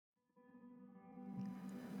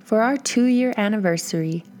For our 2-year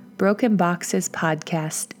anniversary, Broken Boxes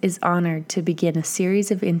podcast is honored to begin a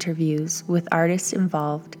series of interviews with artists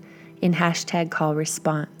involved in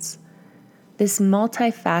 #CallResponse. This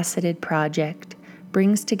multifaceted project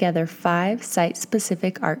brings together 5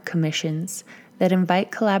 site-specific art commissions that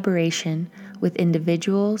invite collaboration with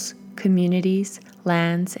individuals, communities,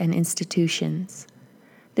 lands, and institutions.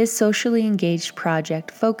 This socially engaged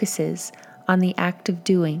project focuses on the act of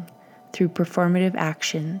doing through performative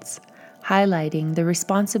actions, highlighting the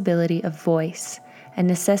responsibility of voice and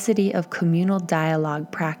necessity of communal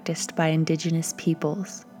dialogue practiced by Indigenous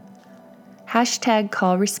peoples.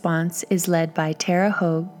 #CallResponse is led by Tara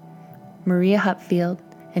Hogue, Maria Hupfield,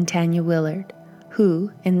 and Tanya Willard,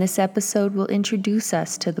 who, in this episode, will introduce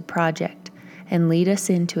us to the project and lead us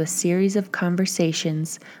into a series of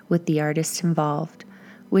conversations with the artists involved,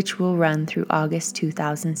 which will run through August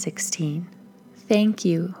 2016. Thank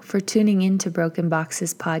you for tuning in to Broken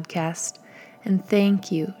Boxes podcast, and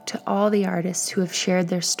thank you to all the artists who have shared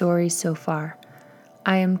their stories so far.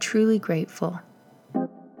 I am truly grateful.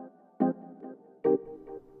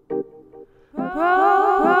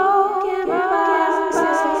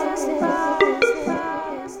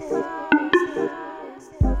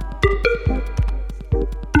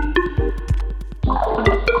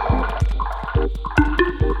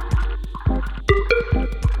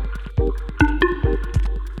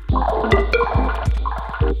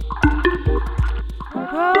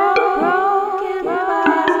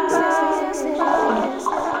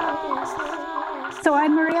 So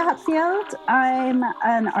I'm Maria Hupfield. I'm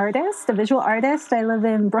an artist, a visual artist. I live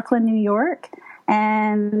in Brooklyn, New York,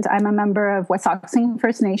 and I'm a member of Wet'suwet'en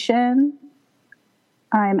First Nation.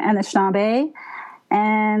 I'm Anishinaabe,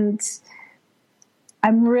 and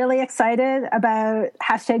I'm really excited about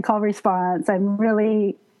 #CallResponse. I'm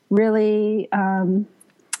really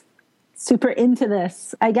super into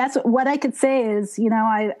this. I guess what I could say is,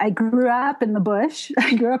 I grew up in the bush.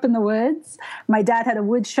 I grew up in the woods. My dad had a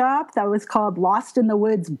wood shop that was called Lost in the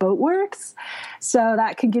Woods Boat Works. So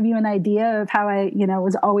that could give you an idea of how I,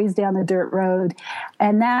 was always down the dirt road.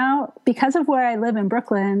 And now, because of where I live in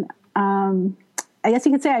Brooklyn, I guess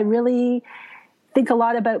you could say I really think a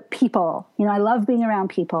lot about people. I love being around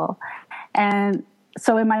people. And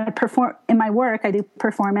so in my work, I do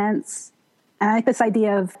performance. And I like this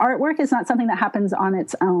idea of artwork is not something that happens on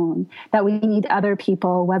its own, that we need other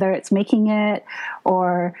people, whether it's making it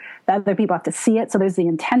or that other people have to see it. So there's the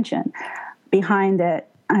intention behind it.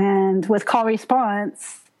 And with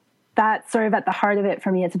Call-Response, that's sort of at the heart of it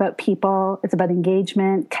for me. It's about people. It's about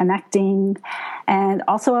engagement, connecting, and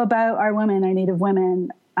also about our women, our Native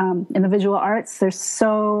women. In the visual arts, there's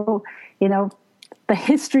so, the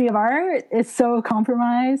history of art is so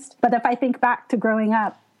compromised. But if I think back to growing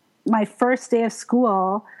up, my first day of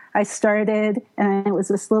school, I started, and it was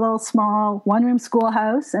this little small one-room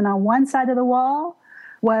schoolhouse, and on one side of the wall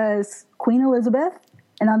was Queen Elizabeth,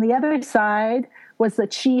 and on the other side was the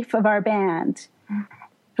chief of our band,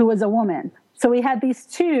 who was a woman. So we had these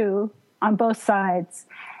two on both sides,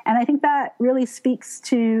 and I think that really speaks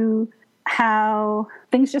to how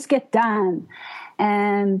things just get done,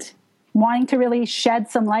 and wanting to really shed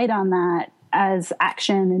some light on that as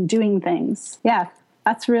action and doing things. Yeah.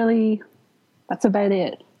 That's about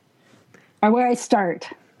it. Or where I start,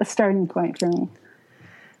 the starting point for me.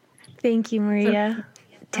 Thank you, Maria.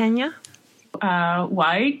 Tanya?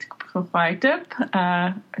 White,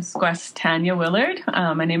 Squest Tanya Willard.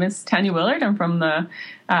 My name is Tanya Willard. I'm from the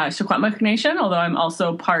Secwepemc Nation, although I'm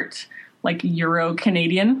also part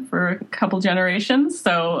Euro-Canadian for a couple generations.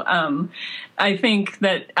 So I think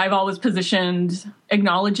that I've always positioned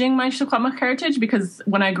acknowledging my Secwepemc heritage, because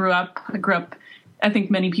when I grew up, I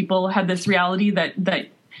think many people had this reality that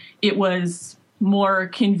it was more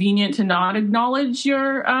convenient to not acknowledge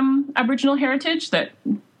your Aboriginal heritage, that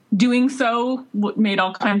doing so made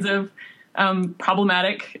all kinds of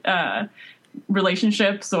problematic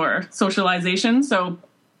relationships or socialization. So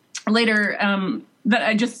later,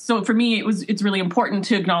 so for me, it's really important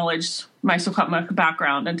to acknowledge my Secwepemc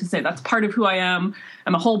background and to say that's part of who I am.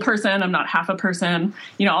 I'm a whole person. I'm not half a person.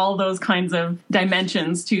 All those kinds of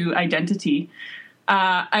dimensions to identity.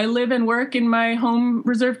 I live and work in my home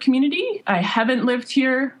reserve community. I haven't lived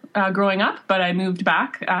here growing up, but I moved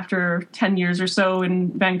back after 10 years or so in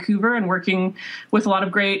Vancouver and working with a lot of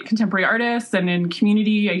great contemporary artists and in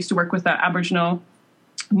community. I used to work with the Aboriginal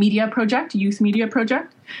media project, youth media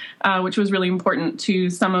project, which was really important to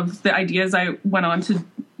some of the ideas I went on to,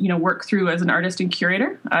 work through as an artist and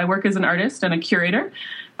curator. I work as an artist and a curator.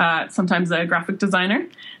 sometimes a graphic designer,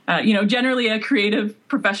 generally a creative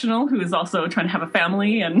professional who is also trying to have a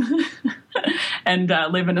family and and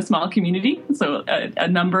live in a small community. So a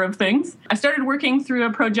number of things. I started working through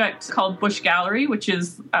a project called Bush Gallery, which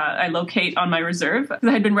is I locate on my reserve, because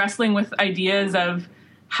I had been wrestling with ideas of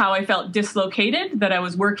how I felt dislocated, that I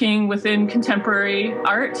was working within contemporary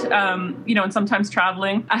art, and sometimes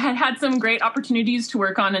traveling. I had some great opportunities to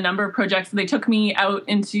work on a number of projects. They took me out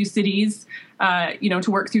into cities, to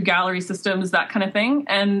work through gallery systems, that kind of thing.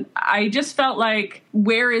 And I just felt like,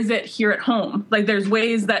 where is it here at home? Like, there's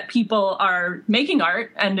ways that people are making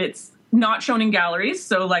art and it's not shown in galleries.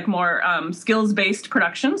 So like more skills-based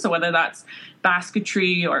production. So whether that's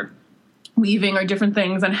basketry or weaving or different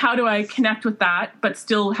things, and how do I connect with that but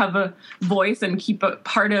still have a voice and keep a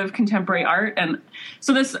part of contemporary art? And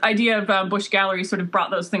so this idea of Bush Gallery sort of brought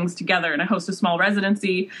those things together, and I host a small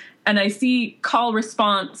residency, and I see call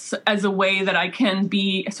response as a way that I can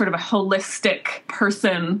be sort of a holistic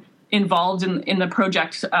person involved in the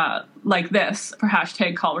project like this for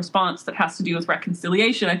hashtag call response that has to do with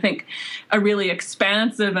reconciliation. I think a really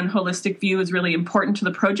expansive and holistic view is really important to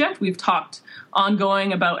the project. We've talked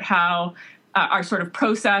ongoing about how our sort of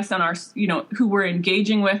process and our, who we're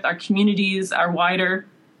engaging with, our communities, our wider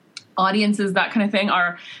audiences, that kind of thing,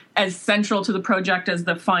 are as central to the project as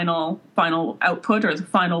the final output or the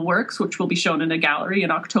final works, which will be shown in a gallery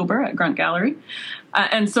in October at Grunt Gallery.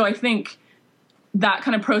 And so I think that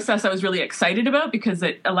kind of process I was really excited about, because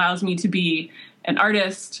it allows me to be an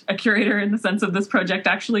artist, a curator in the sense of this project,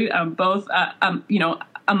 actually, both,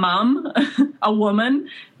 a mom, a woman,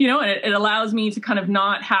 and it allows me to kind of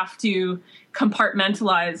not have to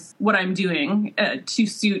compartmentalize what I'm doing to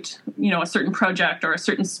suit, a certain project or a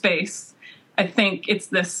certain space. I think it's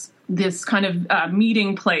this kind of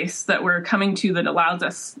meeting place that we're coming to that allows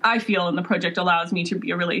us, I feel, and the project allows me to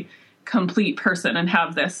be a really complete person and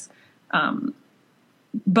have this,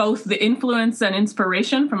 both the influence and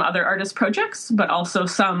inspiration from other artist projects, but also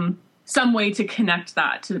some way to connect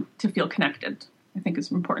that, to feel connected, I think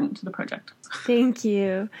is important to the project. Thank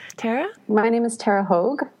you. Tara? My name is Tara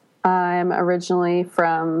Hogue. I'm originally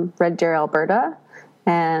from Red Deer, Alberta,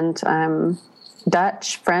 and I'm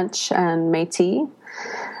Dutch, French, and Métis.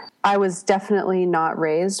 I was definitely not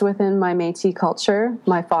raised within my Métis culture.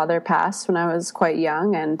 My father passed when I was quite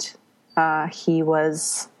young, and he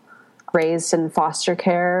was raised in foster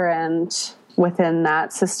care and within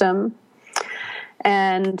that system.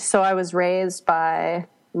 And so I was raised by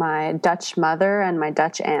my Dutch mother and my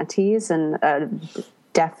Dutch aunties in a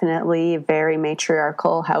definitely very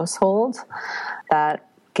matriarchal household that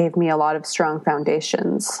gave me a lot of strong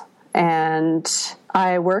foundations. And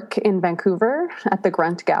I work in Vancouver at the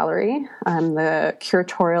Grunt Gallery. I'm the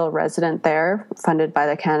curatorial resident there, funded by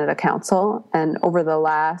the Canada Council. And over the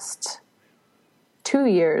last 2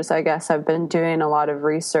 years, I guess, I've been doing a lot of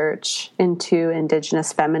research into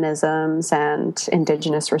Indigenous feminisms and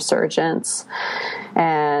Indigenous resurgence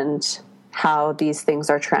and how these things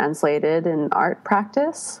are translated in art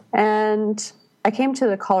practice. And I came to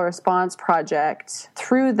the Call Response project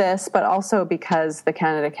through this, but also because the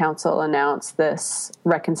Canada Council announced this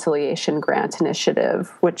Reconciliation Grant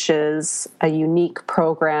Initiative, which is a unique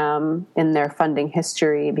program in their funding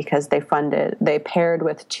history because they paired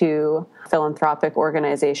with 2 philanthropic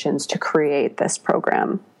organizations to create this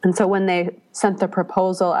program. And so when they sent the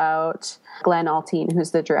proposal out, Glenn Alteen, who's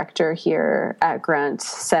the director here at Grunt,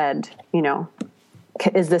 said,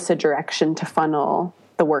 is this a direction to funnel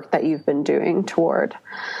the work that you've been doing toward?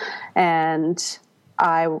 And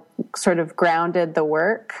I sort of grounded the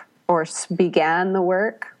work, or began the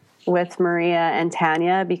work, with Maria and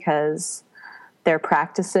Tanya, because their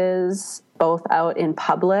practices, both out in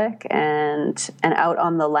public and out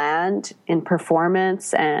on the land in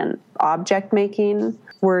performance and object making,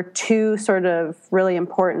 were 2 sort of really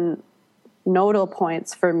important nodal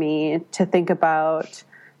points for me to think about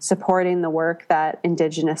supporting the work that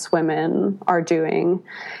Indigenous women are doing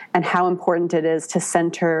and how important it is to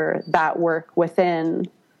center that work within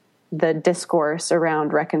the discourse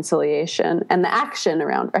around reconciliation and the action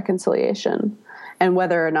around reconciliation. And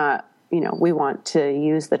whether or not, we want to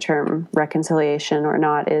use the term reconciliation or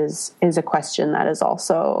not is a question that is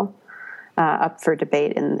also up for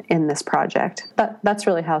debate in this project. But that's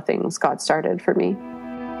really how things got started for me.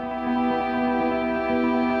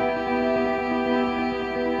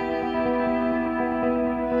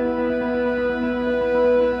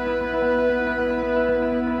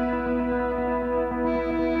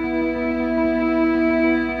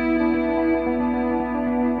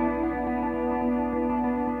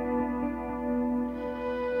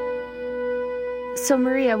 So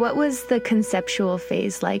Maria, what was the conceptual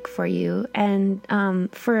phase like for you? And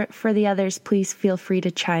for the others, please feel free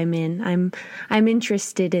to chime in. I'm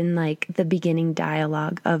interested in like the beginning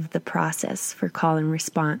dialogue of the process for call and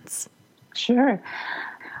response. Sure.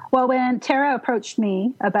 Well, when Tara approached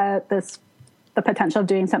me about the potential of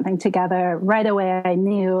doing something together, right away I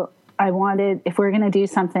knew I wanted, if we were going to do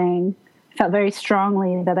something, I felt very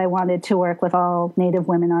strongly that I wanted to work with all Native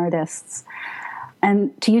women artists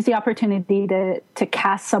and to use the opportunity to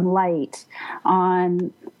cast some light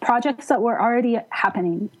on projects that were already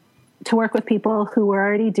happening, to work with people who were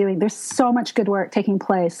already doing. There's so much good work taking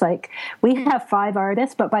place. Like, we have 5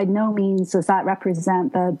 artists, but by no means does that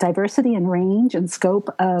represent the diversity and range and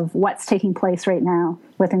scope of what's taking place right now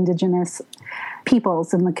with Indigenous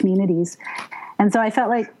peoples and the communities. And so I felt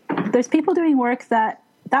like there's people doing work that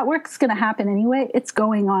work's going to happen anyway. It's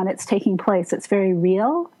going on. It's taking place. It's very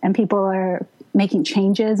real, and people are making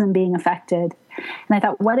changes and being affected. And I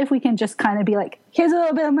thought, what if we can just kind of be like, here's a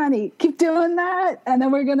little bit of money, keep doing that, and then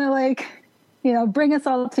we're going to bring us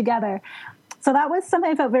all together. So that was something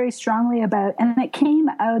I felt very strongly about. And it came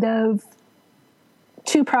out of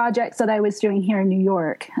 2 projects that I was doing here in New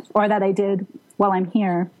York, or that I did while I'm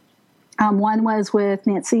here. One was with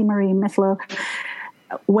Nancy Marie Mithlo,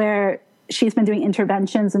 where she's been doing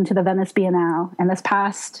interventions into the Venice Biennale. And this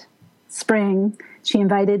past spring, she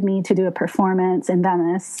invited me to do a performance in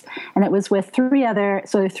Venice, and it was with 3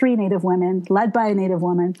 Native women, led by a Native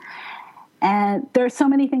woman. And there are so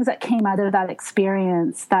many things that came out of that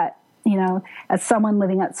experience that, as someone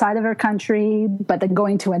living outside of her country, but then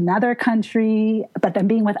going to another country, but then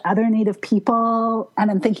being with other Native people, and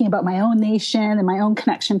then thinking about my own nation and my own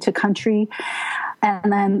connection to country,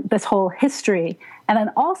 and then this whole history. And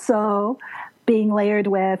then also being layered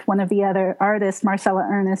with one of the other artists, Marcella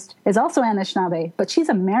Ernest, is also Anishinaabe, but she's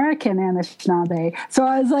American Anishinaabe. So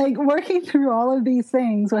I was like working through all of these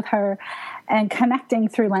things with her and connecting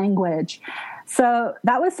through language. So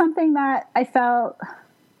that was something that I felt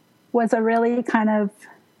was a really kind of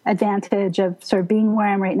advantage of sort of being where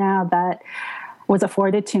I am right now that was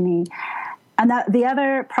afforded to me. And that the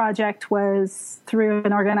other project was through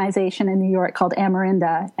an organization in New York called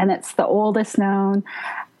Amarinda, and it's the oldest known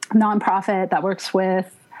nonprofit that works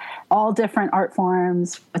with all different art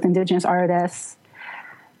forms with Indigenous artists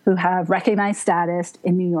who have recognized status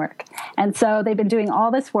in New York. And so they've been doing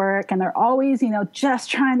all this work, and they're always,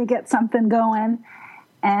 just trying to get something going.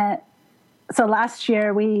 And so last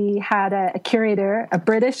year we had a curator, a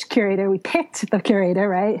British curator. We picked the curator,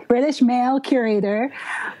 right? British male curator,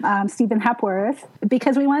 Stephen Hepworth,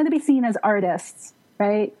 because we wanted to be seen as artists,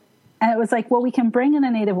 right? And it was like, well, we can bring in a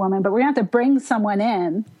Native woman, but we're going to have to bring someone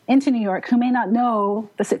into New York who may not know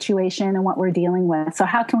the situation and what we're dealing with. So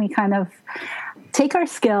how can we kind of take our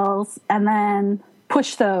skills and then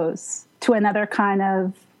push those to another kind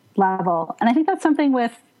of level? And I think that's something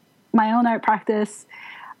with my own art practice.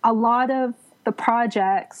 A lot of the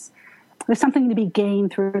projects, there's something to be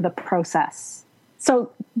gained through the process.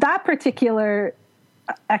 So that particular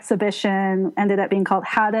exhibition ended up being called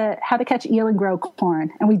How to Catch Eel and Grow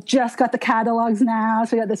Corn. And we just got the catalogs now.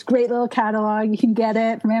 So we got this great little catalog. You can get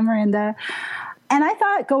it from Amarinda. And I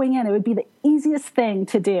thought going in, it would be the easiest thing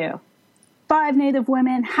to do. 5 Native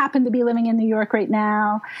women happen to be living in New York right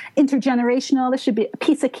now. Intergenerational. This should be a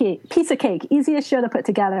piece of cake. Easiest show to put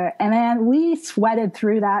together. And then we sweated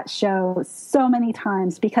through that show so many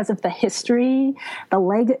times because of the history,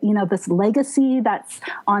 this legacy that's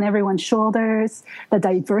on everyone's shoulders, the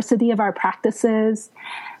diversity of our practices.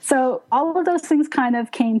 So all of those things kind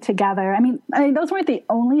of came together. I mean, those weren't the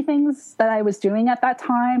only things that I was doing at that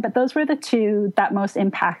time, but those were the 2 that most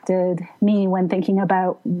impacted me when thinking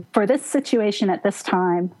about, for this situation at this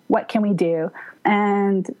time, what can we do?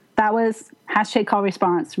 And that was #call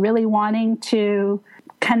response, really wanting to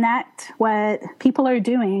connect what people are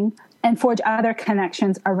doing and forge other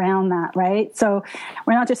connections around that, right? So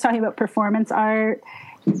we're not just talking about performance art.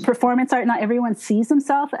 Not everyone sees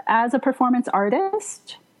themselves as a performance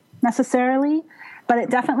artist necessarily, but it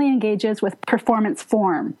definitely engages with performance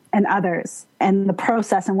form and others and the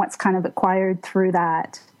process and what's kind of acquired through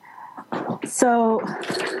that. So,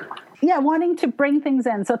 yeah, wanting to bring things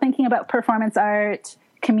in. So thinking about performance art,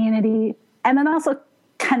 community, and then also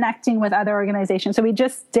connecting with other organizations. So we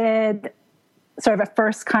just did sort of a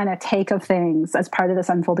first kind of take of things as part of this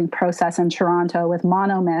unfolding process in Toronto with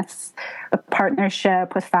Monomyths, a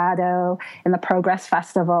partnership with Fado in the Progress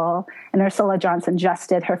Festival. And Ursula Johnson just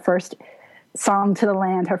did her first Song to the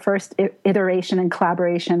Land, her first iteration in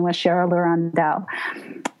collaboration with Cheryl Lurandell.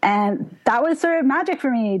 And that was sort of magic for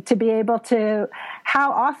me to be able to,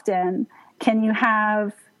 how often can you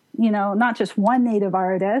have, not just one Native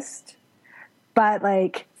artist, but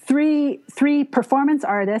like three performance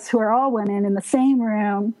artists who are all women in the same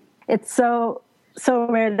room. It's so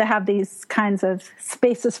rare to have these kinds of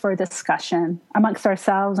spaces for discussion amongst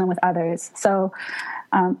ourselves and with others. So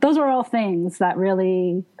those are all things that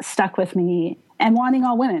really stuck with me, and wanting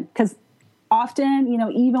all women, because often,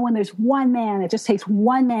 even when there's one man, it just takes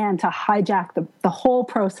one man to hijack the whole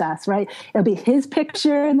process, right? It'll be his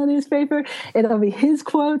picture in the newspaper. It'll be his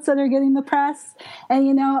quotes that are getting the press. And,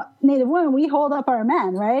 Native women, we hold up our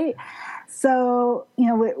men, right? So,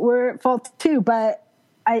 we're at fault too. But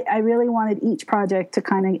I really wanted each project to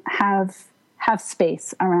kind of have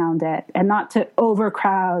space around it and not to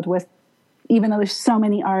overcrowd with, even though there's so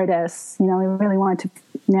many artists, we really wanted to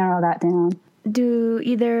narrow that down. Do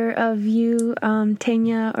either of you,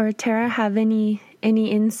 Tanya or Tara, have any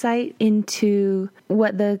insight into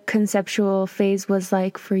what the conceptual phase was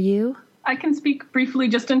like for you? I can speak briefly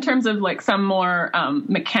just in terms of like some more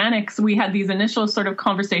mechanics. We had these initial sort of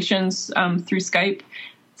conversations through Skype.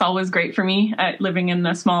 It's always great for me living in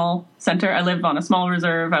a small center. I live on a small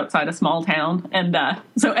reserve outside a small town. And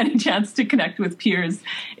so any chance to connect with peers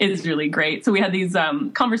is really great. So we had these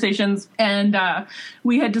conversations, and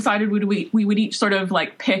we had decided we would each sort of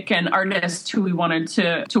like pick an artist who we wanted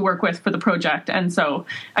to work with for the project. And so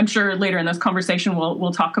I'm sure later in this conversation,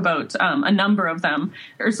 we'll talk about a number of them.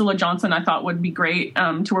 Ursula Johnson, I thought would be great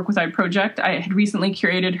to work with our project. I had recently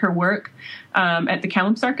curated her work at the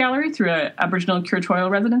Kamloops Art Gallery through an Aboriginal curatorial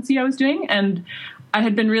residency I was doing. And I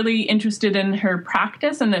had been really interested in her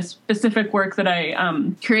practice, and the specific work that I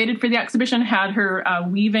curated for the exhibition had her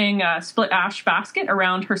weaving a split ash basket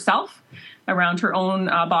around herself, around her own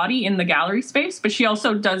body in the gallery space. But she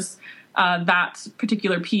also does that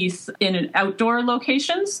particular piece in outdoor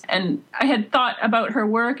locations. And I had thought about her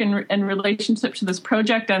work in relationship to this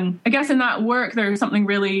project. And I guess in that work, there was something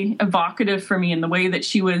really evocative for me in the way that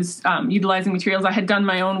she was utilizing materials. I had done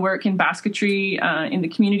my own work in basketry in the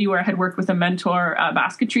community where I had worked with a mentor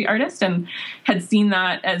basketry artist, and had seen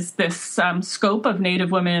that as this scope of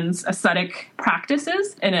Native women's aesthetic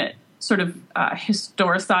practices in a sort of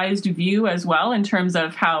historicized view as well, in terms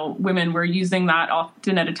of how women were using that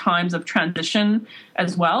often at a times of transition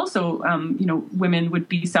as well. So, women would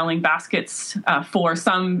be selling baskets for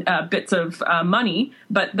some bits of money,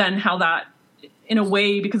 but then how that, in a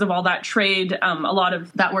way, because of all that trade, a lot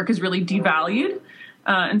of that work is really devalued.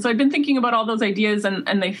 And so I've been thinking about all those ideas,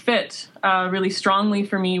 and they fit really strongly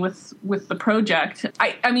for me with the project.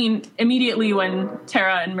 I mean, immediately when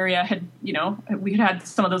Tara and Maria had, we had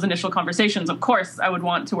some of those initial conversations, of course, I would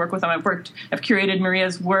want to work with them. I've curated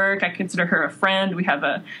Maria's work. I consider her a friend. We have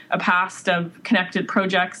a past of connected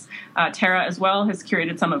projects. Tara as well has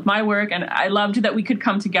curated some of my work. And I loved that we could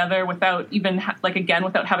come together without even,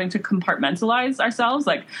 without having to compartmentalize ourselves.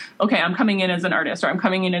 Like, okay, I'm coming in as an artist, or I'm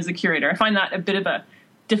coming in as a curator. I find that a bit of a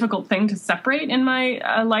difficult thing to separate in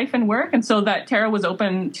my life and work. And so that Tara was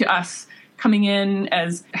open to us coming in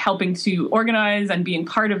as helping to organize and being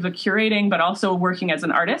part of the curating, but also working as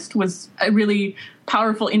an artist, was a really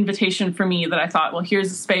powerful invitation for me, that I thought, well, here's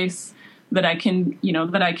a space that I can,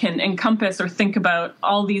 encompass or think about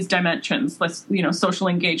all these dimensions. Social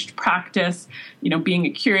engaged practice, being a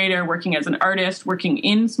curator, working as an artist, working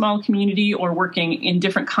in small community, or working in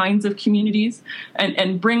different kinds of communities,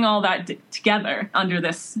 and bring all that together under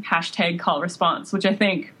this hashtag call response, which I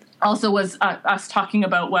think also was us talking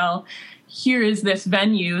about, well, here is this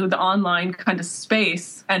venue, the online kind of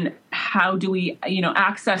space, and how do we,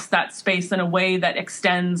 access that space in a way that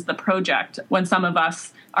extends the project when some of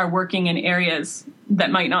us are working in areas that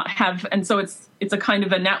might not have. And so it's a kind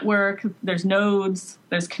of a network. There's nodes,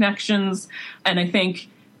 there's connections. And I think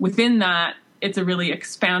within that, it's a really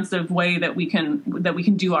expansive way that we can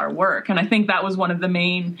do our work. And I think that was one of the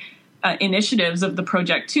main initiatives of the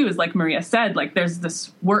project too, is like Maria said, like there's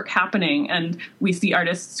this work happening, and we see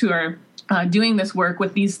artists who are doing this work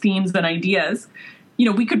with these themes and ideas.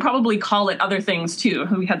 We could probably call it other things too.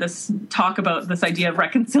 We had this talk about this idea of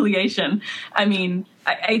reconciliation. I mean,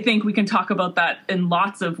 I think we can talk about that in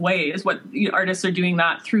lots of ways. What artists are doing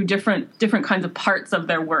that through different kinds of parts of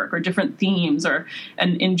their work, or different themes,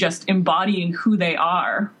 and in just embodying who they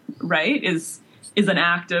are, right? Is an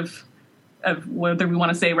act of whether we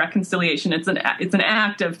want to say reconciliation. It's an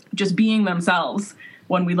act of just being themselves.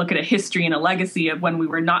 When we look at a history and a legacy of when we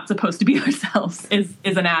were not supposed to be ourselves, is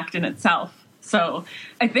an act in itself. So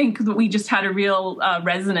I think that we just had a real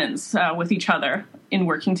resonance with each other in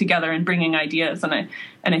working together and bringing ideas. And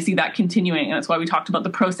I see that continuing. And that's why we talked about the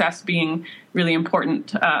process being really important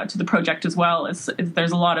to the project as well, is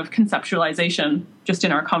there's a lot of conceptualization just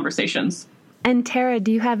in our conversations. And Tara,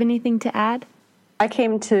 do you have anything to add? I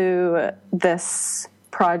came to this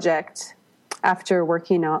project after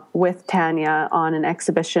working with Tanya on an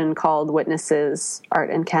exhibition called Witnesses Art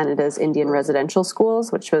in Canada's Indian Residential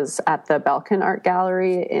Schools, which was at the Belkin Art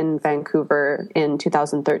Gallery in Vancouver in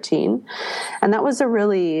 2013. And that was a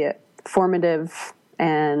really formative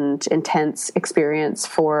and intense experience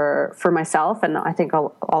for myself, and I think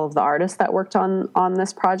all of the artists that worked on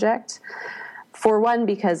this project. For one,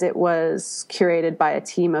 because it was curated by a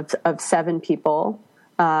team of 7 people,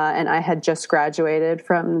 and I had just graduated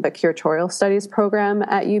from the curatorial studies program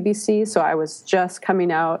at UBC, so I was just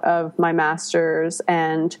coming out of my master's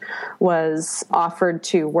and was offered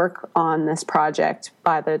to work on this project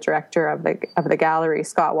by the director of the gallery,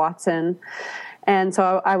 Scott Watson. And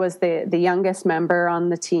so I was the youngest member on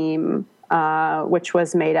the team, which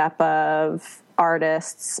was made up of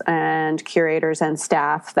artists and curators and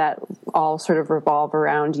staff that all sort of revolve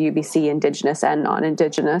around UBC Indigenous and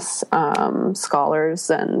non-Indigenous scholars.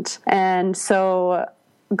 And so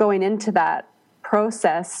going into that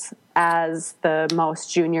process as the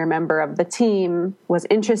most junior member of the team was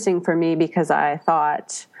interesting for me because I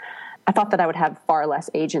thought that I would have far less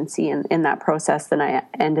agency in that process than I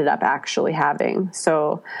ended up actually having.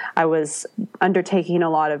 So I was undertaking a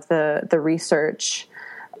lot of the research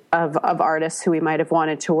of artists who we might have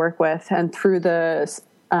wanted to work with. And through the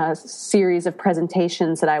series of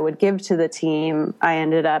presentations that I would give to the team, I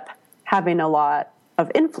ended up having a lot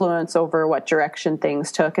of influence over what direction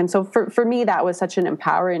things took. And so for me, that was such an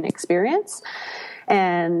empowering experience,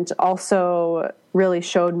 and also really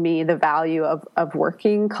showed me the value of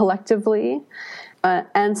working collectively,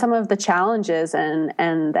 and some of the challenges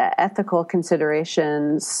and the ethical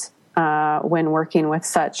considerations when working with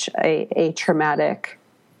such a traumatic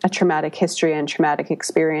history and traumatic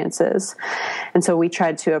experiences. And so we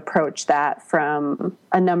tried to approach that from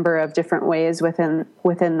a number of different ways within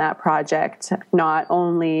that project, not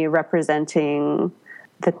only representing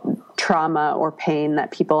the trauma or pain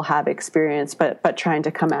that people have experienced, but trying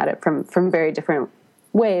to come at it from very different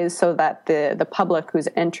ways so that the public who's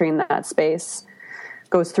entering that space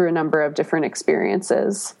goes through a number of different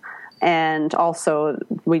experiences. And also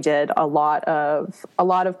we did a lot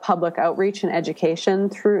of public outreach and education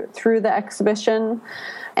through the exhibition.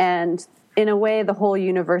 And in a way, the whole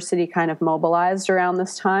university kind of mobilized around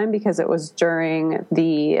this time because it was during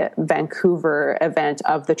the Vancouver event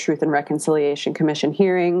of the Truth and Reconciliation Commission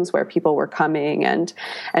hearings where people were coming and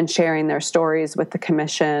sharing their stories with the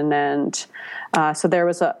commission. And so there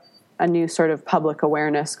was a new sort of public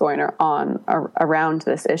awareness going on around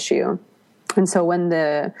this issue. And so when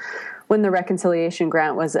the reconciliation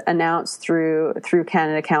grant was announced through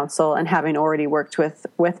Canada Council, and having already worked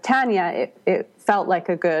with Tanya, it felt like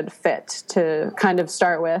a good fit to kind of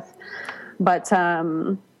start with. But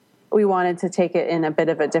we wanted to take it in a bit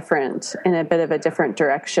of a different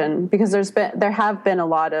direction, because there have been a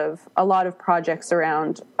lot of projects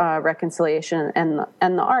around reconciliation and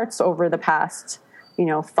the arts over the past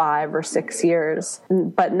 5 or 6 years,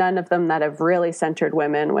 but none of them that have really centered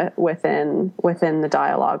women within the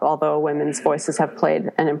dialogue, although women's voices have played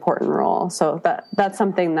an important role. So that's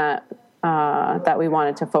something that we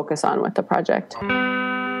wanted to focus on with the project.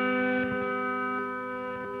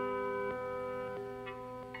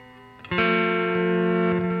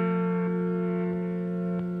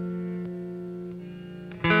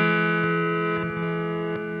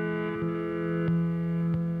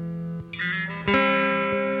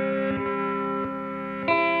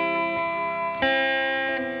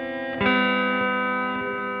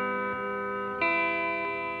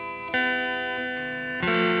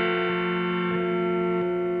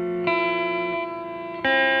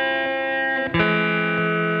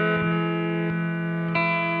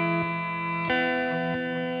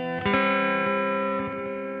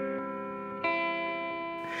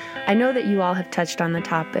 I know that you all have touched on the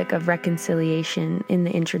topic of reconciliation in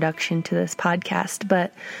the introduction to this podcast,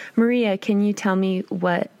 but Maria, can you tell me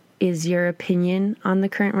what is your opinion on the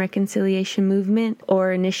current reconciliation movement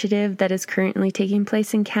or initiative that is currently taking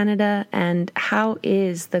place in Canada, and how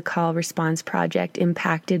is the Call Response Project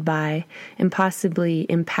impacted by and possibly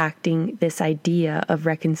impacting this idea of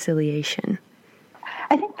reconciliation?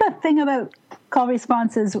 I think the thing about Call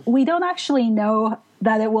Response is we don't actually know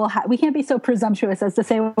that it will we can't be so presumptuous as to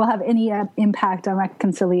say it will have any impact on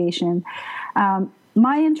reconciliation.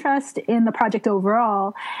 My interest in the project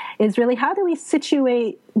overall is really how do we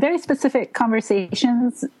situate very specific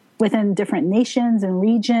conversations within different nations and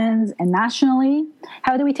regions and nationally?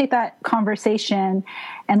 How do we take that conversation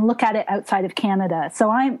and look at it outside of Canada. So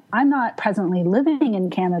I'm not presently living in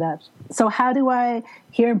Canada. So how do I,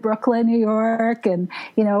 here in Brooklyn, New York, and,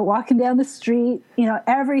 walking down the street,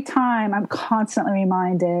 every time I'm constantly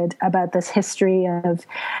reminded about this history of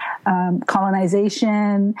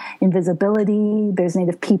colonization, invisibility. There's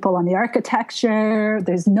Native people on the architecture.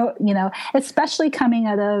 There's especially coming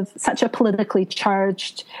out of such a politically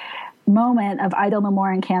charged moment of Idle No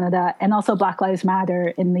More in Canada and also Black Lives Matter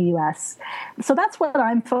in the US. So that's what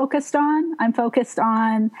I'm focused on. I'm focused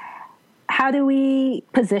on how do we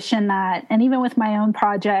position that? And even with my own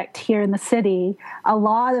project here in the city, a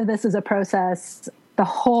lot of this is a process. The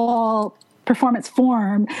whole performance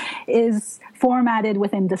form is formatted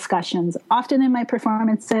within discussions. Often in my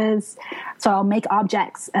performances, so I'll make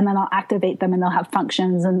objects and then I'll activate them and they'll have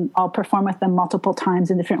functions and I'll perform with them multiple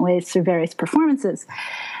times in different ways through various performances.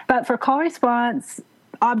 But for call response,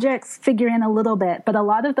 objects figure in a little bit, but a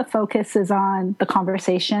lot of the focus is on the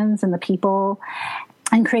conversations and the people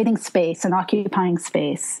and creating space and occupying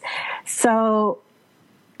space. So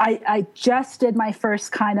I just did my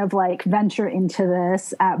first kind of venture into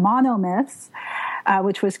this at Monomyths,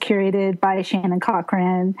 which was curated by Shannon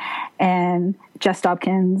Cochran and Jess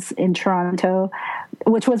Dobkins in Toronto,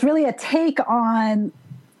 which was really a take on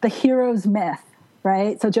the hero's myth,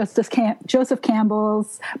 right? So Joseph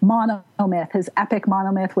Campbell's monomyth, his epic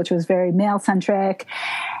monomyth, which was very male-centric.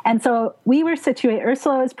 And so we were situated,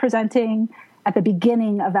 Ursula was presenting at the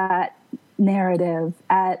beginning of that narrative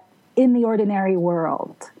in the ordinary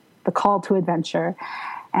world, the call to adventure.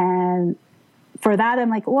 And for that, I'm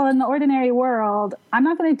like, well, in the ordinary world, I'm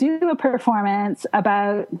not going to do a performance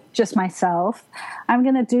about just myself. I'm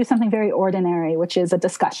going to do something very ordinary, which is a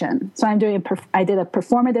discussion. So I did a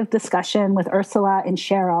performative discussion with Ursula and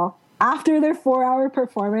Cheryl after their 4-hour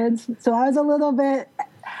performance. So I was a little bit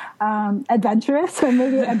adventurous, or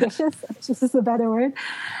maybe ambitious, this is a better word.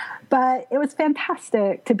 But it was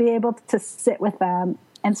fantastic to be able to sit with them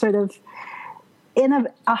and sort of in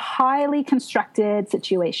a highly constructed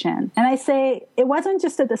situation. And I say it wasn't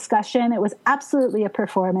just a discussion, it was absolutely a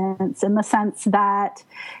performance in the sense that,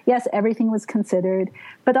 yes, everything was considered,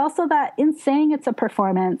 but also that in saying it's a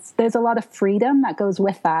performance, there's a lot of freedom that goes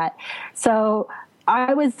with that. So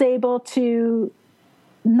I was able to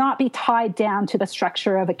not be tied down to the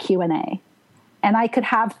structure of a Q&A. And I could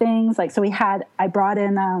have things I brought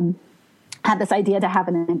in, had this idea to have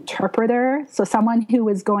an interpreter. So someone who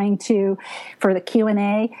was going to, for the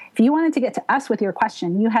Q&A, if you wanted to get to us with your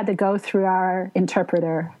question, you had to go through our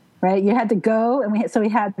interpreter, right? You had to go, and we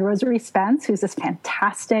had Rosary Spence, who's this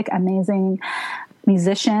fantastic, amazing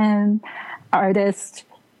musician, artist,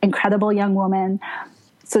 incredible young woman.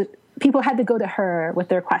 So people had to go to her with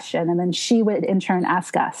their question, and then she would in turn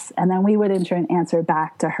ask us, and then we would in turn answer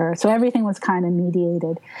back to her. So everything was kind of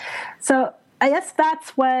mediated. So I guess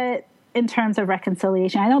that's what, in terms of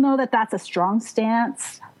reconciliation, I don't know that that's a strong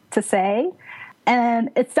stance to say. And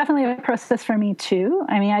it's definitely a process for me too.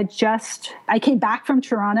 I mean, I came back from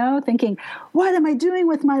Toronto thinking, what am I doing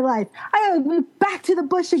with my life? I gotta move back to the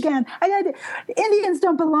bush again. Indians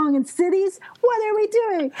don't belong in cities. What are we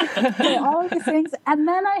doing? All of these things. And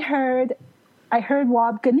then I heard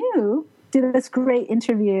Wab Ganu do this great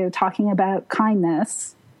interview talking about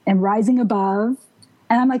kindness and rising above.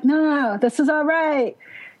 And I'm like, no, this is all right.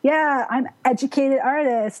 Yeah, I'm an educated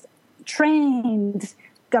artist, trained,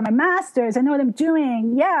 got my master's, I know what I'm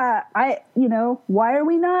doing. Yeah, why are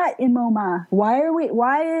we not in MoMA?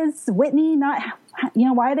 Why is Whitney not,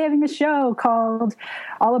 why are they having a show called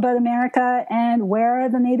All About America and Where Are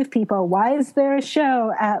the Native People? Why is there a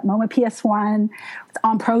show at MoMA PS1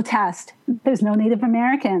 on protest? There's no Native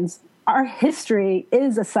Americans. Our history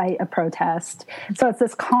is a site of protest. So it's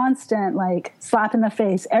this constant slap in the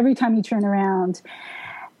face every time you turn around.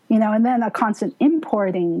 And then a constant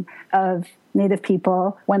importing of Native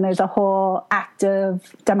people when there's a whole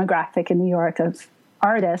active demographic in New York of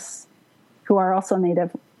artists who are also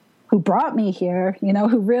Native, who brought me here,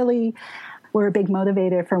 who really were a big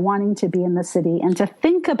motivator for wanting to be in the city and to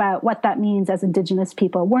think about what that means as Indigenous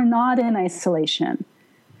people. We're not in isolation.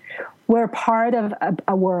 We're part of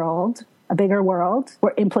a world, a bigger world.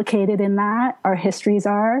 We're implicated in that. Our histories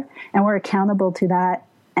are, and we're accountable to that.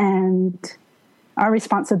 And our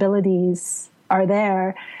responsibilities are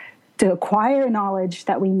there to acquire knowledge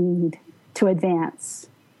that we need to advance,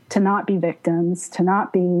 to not be victims, to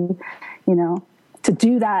not be, to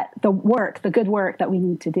do the good work that we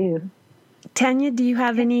need to do. Tanya, do you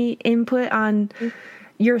have any input on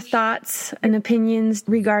your thoughts and opinions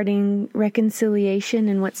regarding reconciliation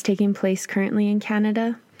and what's taking place currently in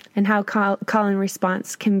Canada and how call and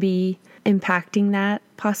response can be impacting that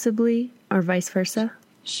possibly or vice versa?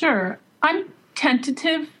 Sure. I'm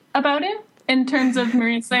tentative about it in terms of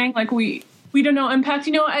Maria saying, like, we don't know impact.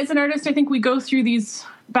 You know, as an artist, I think we go through these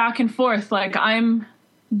back and forth. Like, I'm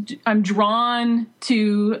drawn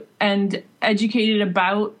to and educated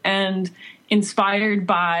about and inspired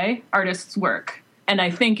by artists' work. And I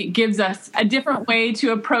think it gives us a different way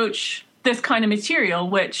to approach this kind of material,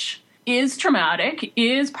 which is traumatic,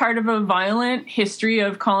 is part of a violent history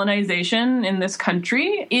of colonization in this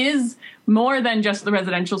country, is more than just the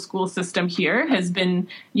residential school system here, has been,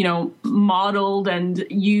 you know, modeled and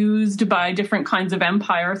used by different kinds of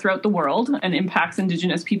empire throughout the world and impacts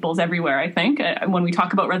Indigenous peoples everywhere, I think. When we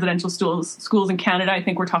talk about residential schools in Canada, I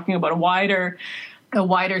think we're talking about a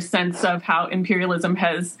wider sense of how imperialism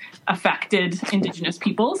has affected Indigenous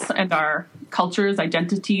peoples and our cultures,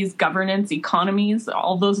 identities, governance, economies,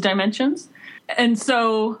 all those dimensions. And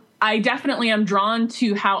so I definitely am drawn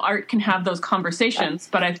to how art can have those conversations,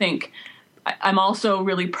 but I think I'm also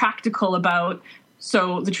really practical about,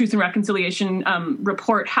 so the Truth and Reconciliation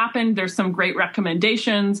report happened. There's some great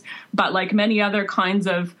recommendations, but like many other kinds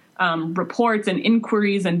of reports and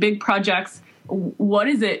inquiries and big projects, what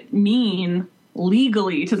does it mean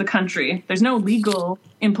legally to the country? There's no legal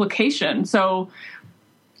implication. So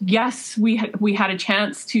yes, we had a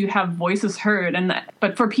chance to have voices heard,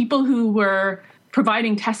 but for people who were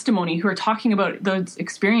providing testimony, who are talking about those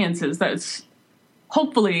experiences, that's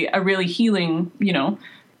hopefully a really healing, you know,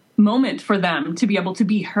 moment for them to be able to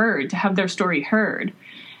be heard, to have their story heard.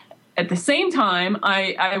 At the same time,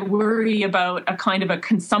 I worry about a kind of a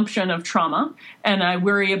consumption of trauma, and I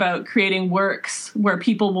worry about creating works where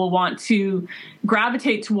people will want to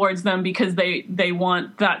gravitate towards them because they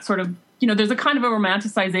want that sort of, you know, there's a kind of a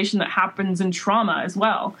romanticization that happens in trauma as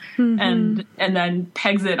well, and then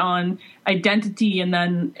pegs it on identity, and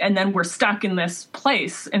then we're stuck in this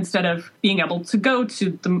place instead of being able to go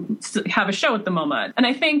to have a show at the MoMA. And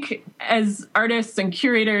I think as artists and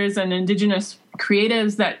curators and Indigenous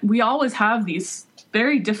creatives that we always have these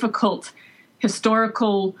very difficult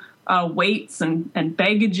historical weights and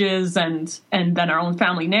baggages and then our own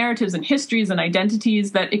family narratives and histories and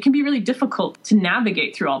identities, that it can be really difficult to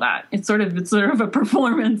navigate through all that. It's sort of a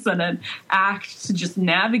performance and an act to just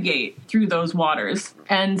navigate through those waters.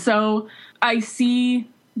 And so I see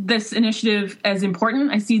this initiative as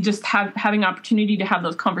important. I see just having opportunity to have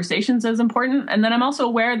those conversations as important. And then I'm also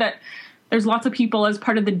aware that there's lots of people as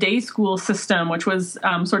part of the day school system, which was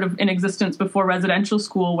sort of in existence before residential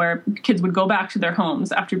school, where kids would go back to their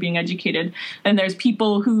homes after being educated. And there's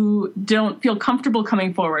people who don't feel comfortable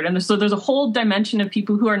coming forward. And so there's a whole dimension of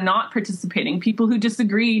people who are not participating, people who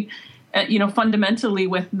disagree, fundamentally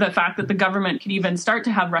with the fact that the government can even start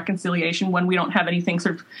to have reconciliation when we don't have anything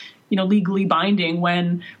sort of, legally binding,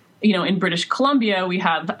 when in British Columbia, we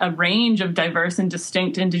have a range of diverse and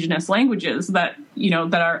distinct Indigenous languages that,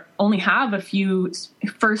 that only have a few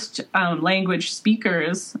first language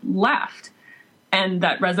speakers left. And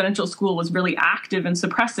that residential school was really active in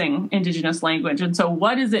suppressing Indigenous language. And so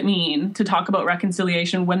what does it mean to talk about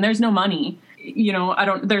reconciliation when there's no money?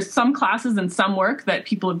 There's some classes and some work that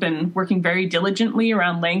people have been working very diligently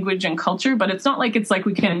around language and culture, but it's not like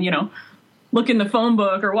we can, look in the phone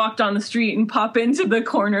book or walk down the street and pop into the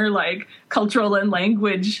corner like cultural and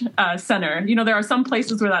language center. There are some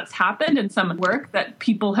places where that's happened and some work that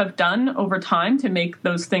people have done over time to make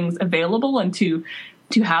those things available and to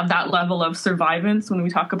have that level of survivance when we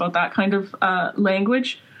talk about that kind of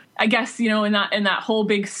language. I guess, in that whole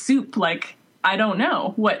big soup, like, I don't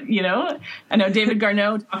know what, I know David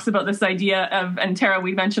Garneau talks about this idea of, and Tara,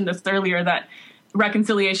 we mentioned this earlier, that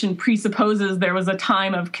reconciliation presupposes there was a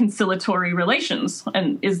time of conciliatory relations.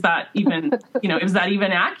 And is that even,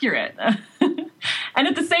 accurate? And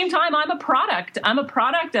at the same time, I'm a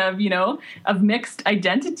product of mixed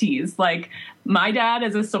identities. Like, my dad,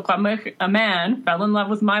 as a Secwepemc, a man, fell in love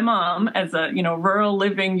with my mom as a, rural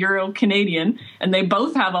living Euro-Canadian. And they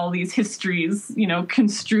both have all these histories,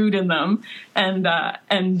 construed in them. And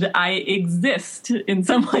I exist in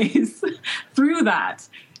some ways through that.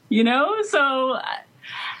 So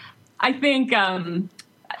I think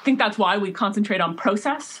that's why we concentrate on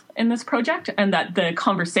process in this project, and that the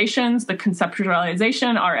conversations, the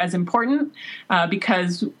conceptualization are as important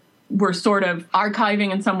because we're sort of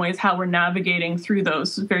archiving in some ways how we're navigating through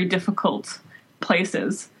those very difficult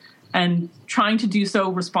places and trying to do so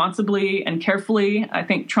responsibly and carefully. I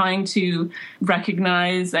think trying to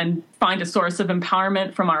recognize and find a source of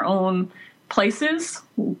empowerment from our own places,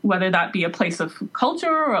 whether that be a place of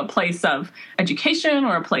culture or a place of education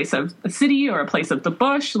or a place of the city or a place of the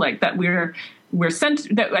bush, like that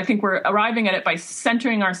that I think we're arriving at it by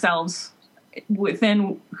centering ourselves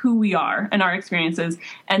within who we are and our experiences,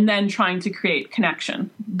 and then trying to create connection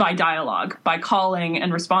by dialogue, by calling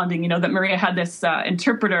and responding. That Maria had this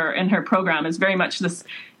interpreter in her program is very much this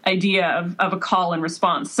idea of a call and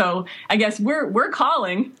response. So I guess we're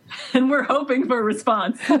calling and we're hoping for a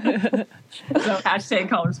response. So hashtag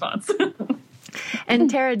call response. And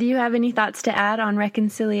Tara, do you have any thoughts to add on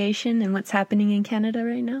reconciliation and what's happening in Canada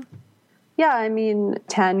right now? Yeah, I mean,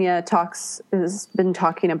 Tanya has been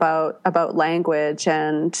talking about language,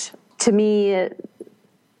 and to me,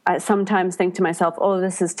 I sometimes think to myself, "Oh,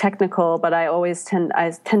 this is technical," but I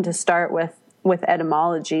tend to start with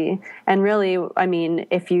etymology. And really, I mean,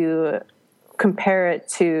 if you compare it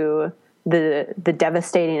to the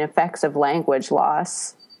devastating effects of language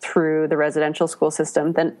loss through the residential school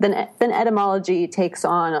system, then etymology takes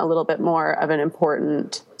on a little bit more of an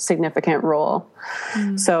important, significant role.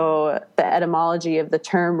 So the etymology of the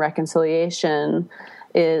term reconciliation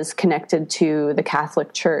is connected to the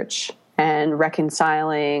Catholic Church and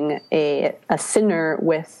reconciling a sinner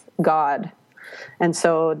with God. And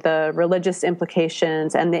so the religious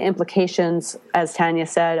implications and the implications, as Tanya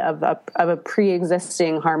said, of a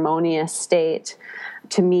pre-existing harmonious state,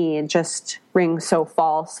 to me, just ring so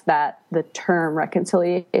false that the term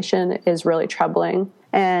reconciliation is really troubling.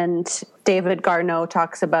 And David Garneau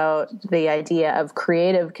talks about the idea of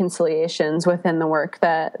creative conciliations within the work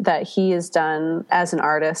that he has done as an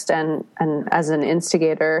artist and as an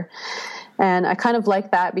instigator. And I kind of like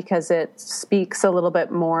that because it speaks a little bit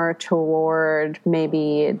more toward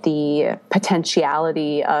maybe the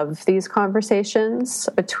potentiality of these conversations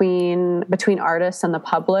between artists and the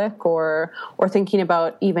public, or thinking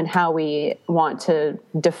about even how we want to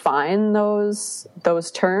define those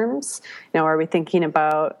terms. Are we thinking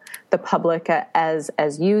about the public as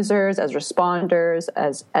users, as responders,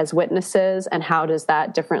 as witnesses, and how does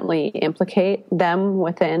that differently implicate them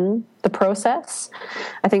within the process?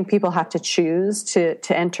 I think people have to choose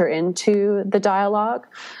to enter into the dialogue.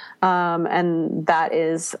 And that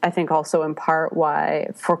is, I think, also in part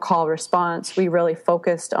why for call response, we really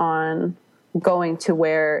focused on going to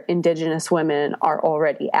where Indigenous women are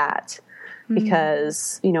already at.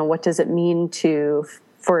 Because, what does it mean to,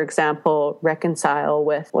 for example, reconcile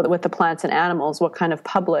with the plants and animals? What kind of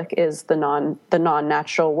public is the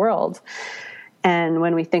non-natural world? And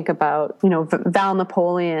when we think about, Val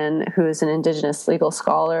Napoleon, who is an Indigenous legal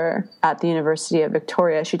scholar at the University of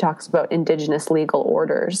Victoria, she talks about Indigenous legal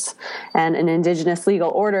orders. And an Indigenous legal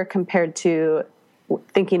order compared to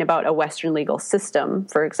thinking about a Western legal system,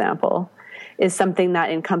 for example, is something that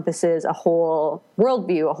encompasses a whole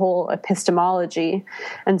worldview, a whole epistemology.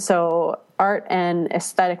 And so art and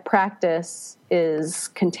aesthetic practice is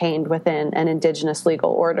contained within an Indigenous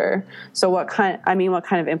legal order. So what kind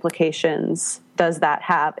of implications does that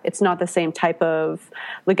have? It's not the same type of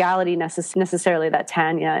legality necessarily that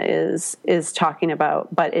Tanya is talking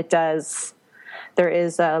about, but it does. There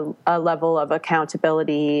is a level of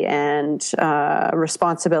accountability and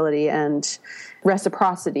responsibility and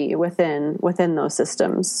reciprocity within those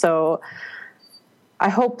systems. So I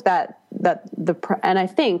hope that and I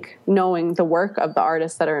think, knowing the work of the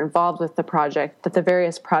artists that are involved with the project, that the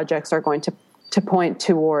various projects are going to point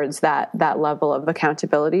towards that level of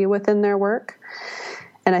accountability within their work.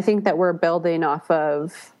 And I think that we're building off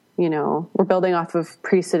of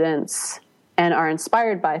precedents and are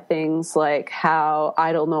inspired by things like how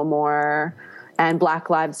Idle No More and Black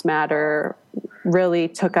Lives Matter really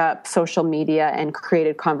took up social media and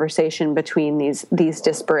created conversation between these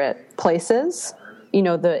disparate places.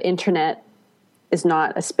 The internet is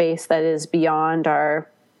not a space that is beyond our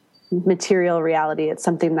material reality. It's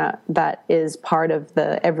something that is part of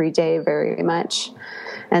the everyday very much.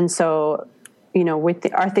 And so, with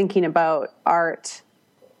our thinking about art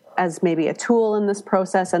as maybe a tool in this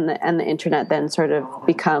process, and the internet then sort of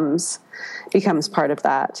becomes part of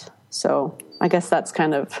that. So I guess that's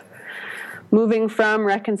kind of moving from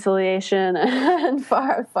reconciliation and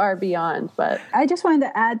far beyond. But I just wanted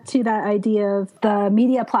to add to that idea of the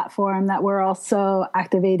media platform that we're also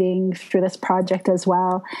activating through this project as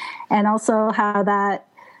well, and also how that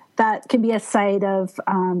can be a site of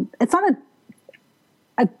it's not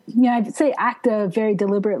I'd say active very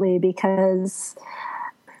deliberately, because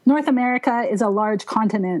North America is a large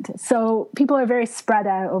continent, so people are very spread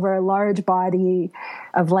out over a large body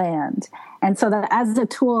of land. And so that as a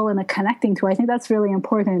tool and a connecting tool, I think that's really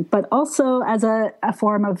important, but also as a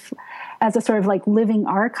form of, as a sort of like living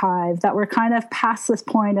archive, that we're kind of past this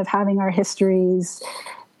point of having our histories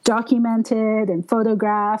documented and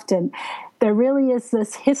photographed. And there really is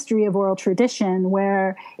this history of oral tradition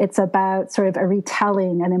where it's about sort of a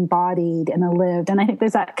retelling and embodied and a lived. And I think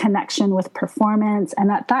there's that connection with performance, and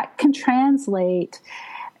that can translate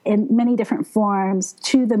in many different forms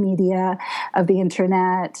to the media of the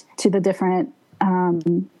internet, to the different,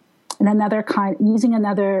 and another kind, using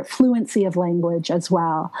another fluency of language as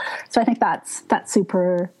well. So I think that's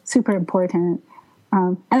super, super important.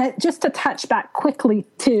 Just to touch back quickly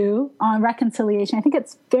too on reconciliation, I think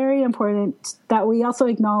it's very important that we also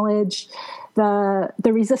acknowledge the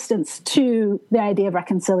resistance to the idea of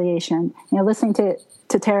reconciliation. Listening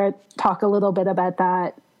to Tara talk a little bit about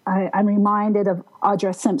that, I'm reminded of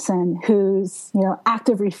Audra Simpson, whose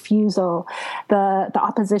active refusal, the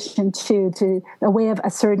opposition to a way of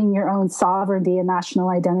asserting your own sovereignty and national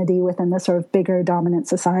identity within this sort of bigger dominant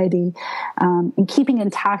society, and keeping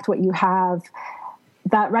intact what you have.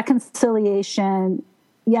 That reconciliation,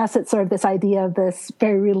 yes, it's sort of this idea of this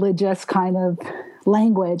very religious kind of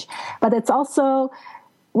language, but it's also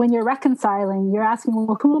when you're reconciling, you're asking,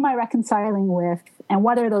 well, who am I reconciling with, and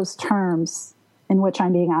what are those terms in which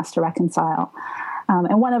I'm being asked to reconcile?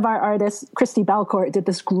 And one of our artists, Christy Belcourt, did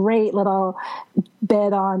this great little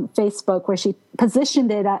bit on Facebook where she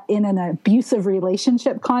positioned it in an abusive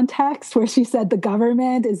relationship context, where she said the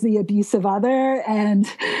government is the abusive other and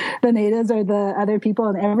the natives are the other people,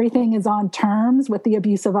 and everything is on terms with the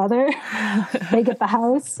abusive other. They get the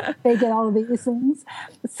house, they get all of these things.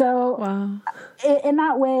 So wow. In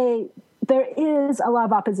that way, there is a lot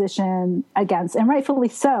of opposition against, and rightfully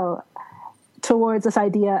so, towards this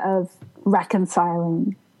idea of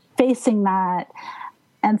reconciling, facing that.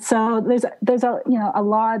 And so there's a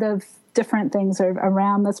lot of different things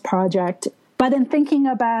around this project. But in thinking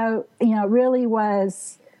about, really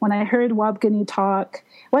was, when I heard Wabganu talk,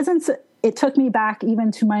 it took me back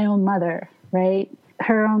even to my own mother, right?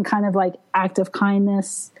 Her own kind of like act of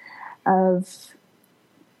kindness of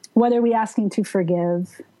what are we asking to forgive?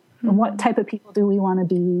 Mm-hmm. And what type of people do we want to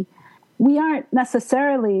be? We aren't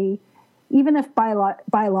necessarily, even if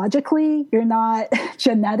biologically you're not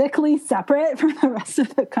genetically separate from the rest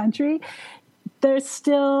of the country, there's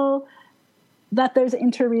still there's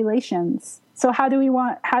interrelations. So how do we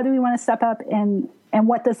want to step up, and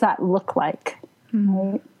what does that look like? Mm-hmm.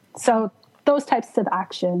 Right? So those types of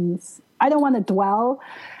actions. I don't want to dwell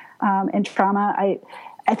in trauma.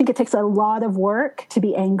 I think it takes a lot of work to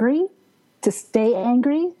be angry, to stay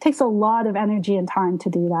angry. It takes a lot of energy and time to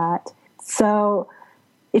do that. So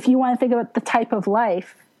if you want to think about the type of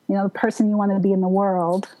life, the person you want to be in the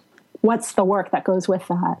world, what's the work that goes with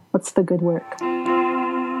that? What's the good work?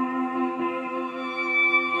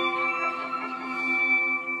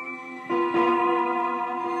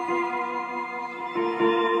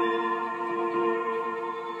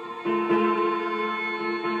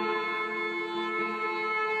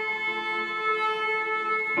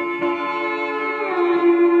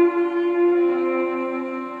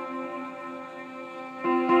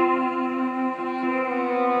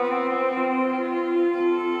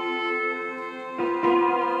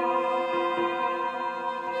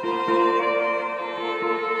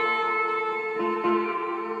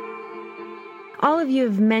 All of you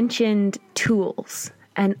have mentioned tools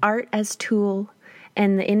and art as tool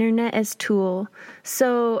and the internet as tool.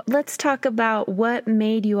 So let's talk about what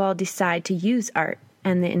made you all decide to use art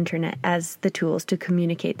and the internet as the tools to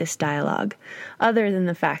communicate this dialogue, other than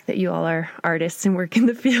the fact that you all are artists and work in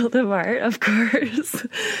the field of art, of course.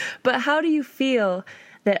 But how do you feel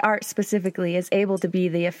that art specifically is able to be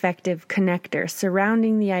the effective connector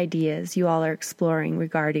surrounding the ideas you all are exploring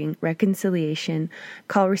regarding reconciliation,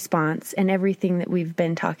 call response, and everything that we've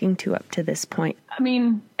been talking to up to this point? I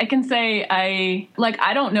mean, I can say I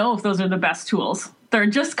don't know if those are the best tools. They're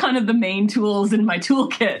just kind of the main tools in my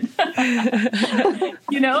toolkit.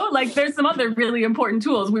 There's some other really important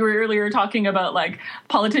tools. We were earlier talking about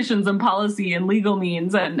politicians and policy and legal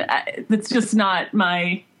means, and it's just not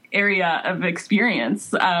my area of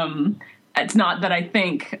experience. It's not that I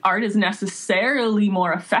think art is necessarily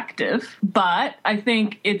more effective, but I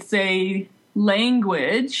think it's a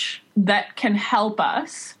language that can help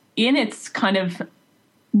us in its kind of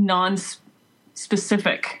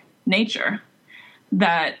non-specific nature.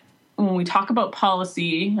 That when we talk about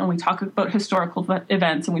policy and we talk about historical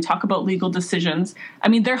events and we talk about legal decisions, I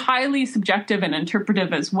mean, they're highly subjective and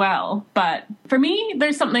interpretive as well. But for me,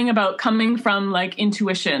 there's something about coming from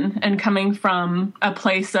intuition and coming from a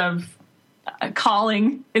place of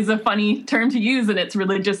calling is a funny term to use in its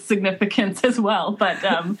religious significance as well. But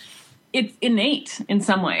it's innate in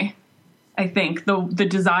some way, I think, the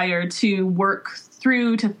desire to work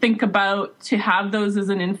through, to think about, to have those as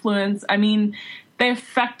an influence. I mean, they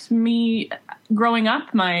affect me growing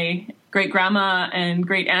up. My great-grandma and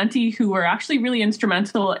great-auntie, who were actually really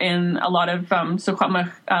instrumental in a lot of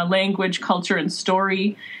Secwepemc language, culture, and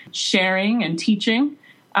story sharing and teaching,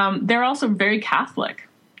 they're also very Catholic.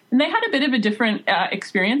 And they had a bit of a different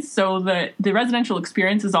experience. So the residential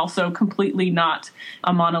experience is also completely not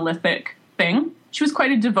a monolithic thing. She was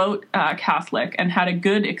quite a devout Catholic and had a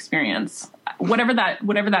good experience, whatever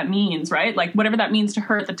that means, right? Like whatever that means to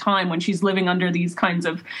her at the time when she's living under these kinds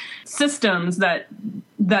of systems that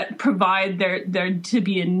provide there to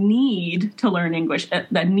be a need to learn English,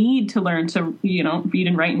 that need to learn to, read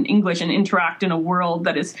and write in English and interact in a world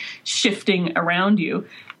that is shifting around you.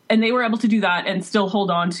 And they were able to do that and still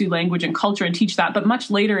hold on to language and culture and teach that, but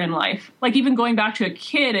much later in life. Like even going back to a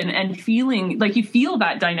kid and feeling like you feel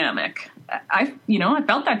that dynamic. I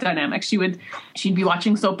felt that dynamic. She'd be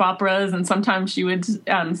watching soap operas, and sometimes she would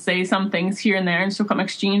say some things here and there in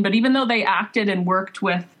Secwepemc. But even though they acted and worked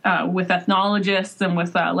with ethnologists and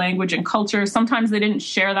with language and culture, sometimes they didn't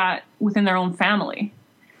share that within their own family,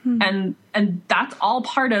 and that's all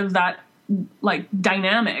part of that like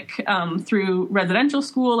dynamic through residential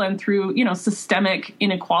school and through systemic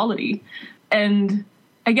inequality. And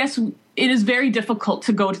I guess it is very difficult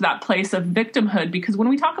to go to that place of victimhood, because when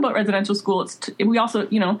we talk about residential school, we also,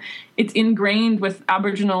 it's ingrained with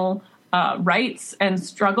Aboriginal rights and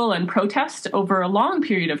struggle and protest over a long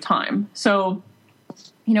period of time. So,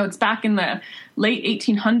 it's back in the late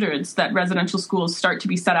 1800s that residential schools start to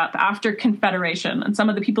be set up after Confederation. And some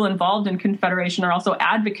of the people involved in Confederation are also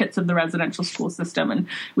advocates of the residential school system. And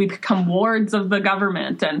we become wards of the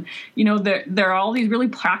government. And, there are all these really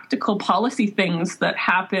practical policy things that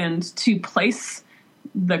happened to place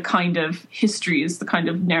the kind of histories, the kind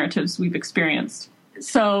of narratives we've experienced.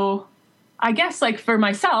 So I guess like for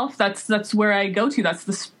myself, that's where I go to. That's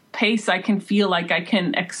the space I can feel like I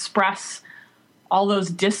can express all those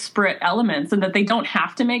disparate elements, and that they don't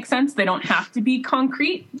have to make sense. They don't have to be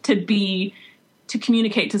concrete to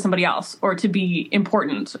communicate to somebody else, or to be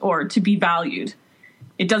important, or to be valued.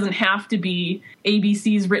 It doesn't have to be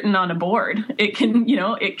ABCs written on a board. It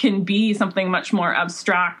can be something much more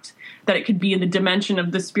abstract, that it could be in the dimension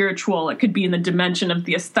of the spiritual. It could be in the dimension of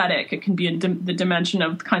the aesthetic. It can be in the dimension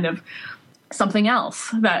of kind of something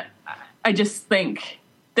else. That I just think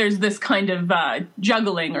there's this kind of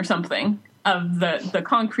juggling or something of the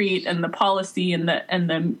concrete and the policy and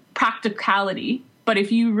the practicality. But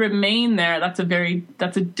if you remain there, that's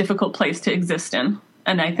a difficult place to exist in.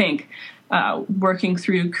 And I think working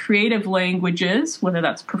through creative languages, whether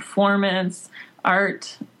that's performance,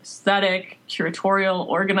 art, aesthetic, curatorial,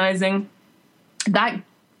 organizing, that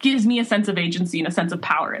gives me a sense of agency and a sense of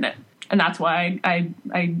power in it. And that's why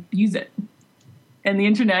I use it. And the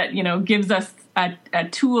internet, gives us a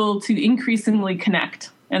tool to increasingly connect.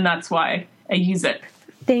 And that's why I use it.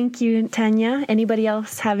 Thank you, Tanya. Anybody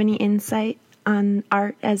else have any insight on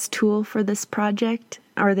art as tool for this project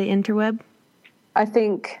or the interweb? I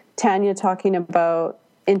think Tanya talking about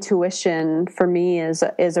intuition for me is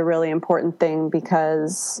a really important thing,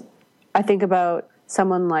 because I think about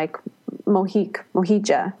someone like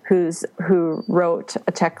Mohija, who wrote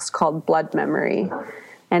a text called Blood Memory.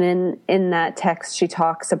 And in that text, she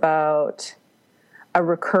talks about a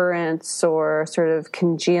recurrence or sort of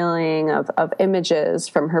congealing of images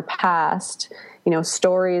from her past,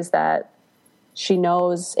 stories that she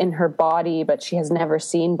knows in her body, but she has never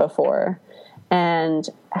seen before. And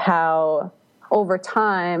how over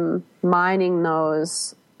time, mining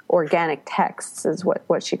those organic texts is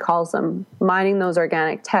what she calls them, mining those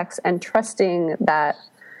organic texts and trusting that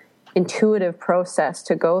intuitive process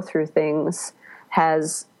to go through things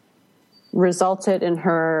has resulted in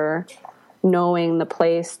her knowing the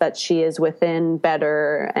place that she is within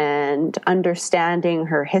better and understanding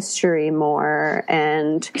her history more.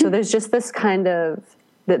 And so there's just this kind of,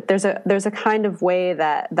 there's a kind of way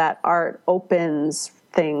that art opens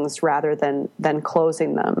things rather than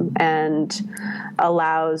closing them, and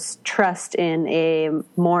allows trust in a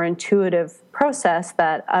more intuitive process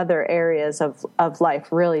that other areas of life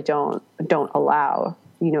really don't allow.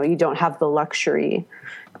 You don't have the luxury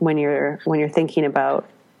when you're thinking about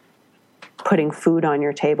putting food on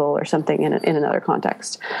your table or something in another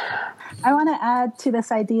context. I want to add to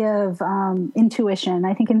this idea of intuition.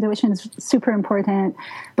 I think intuition is super important,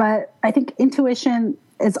 but I think intuition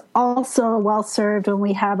is also well served when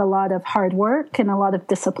we have a lot of hard work and a lot of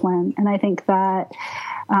discipline. And I think that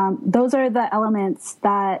those are the elements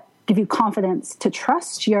that give you confidence to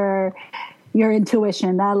trust your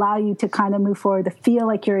intuition, that allow you to kind of move forward, to feel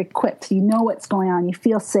like you're equipped. You know what's going on. You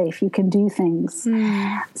feel safe. You can do things.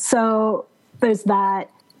 So there's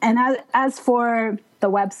that. And as for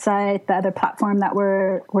the website, the other platform that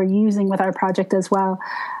we're using with our project as well,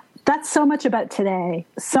 that's so much about today.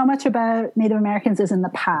 So much about Native Americans is in the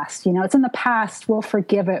past. You know, it's in the past. We'll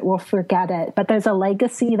forgive it. We'll forget it. But there's a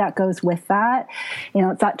legacy that goes with that. You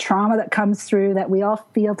know, it's that trauma that comes through that we all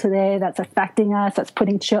feel today that's affecting us. That's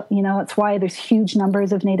putting, you know, that's why there's huge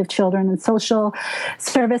numbers of Native children in social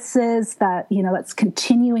services that, you know, that's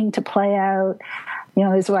continuing to play out. You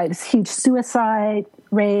know, there's why there's huge suicide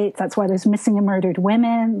rates. That's why there's missing and murdered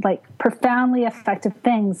women, like profoundly effective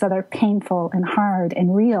things that are painful and hard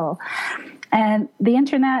and real. And the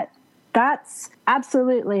internet, that's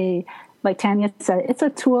absolutely, like Tanya said, it's a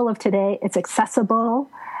tool of today. It's accessible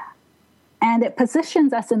and it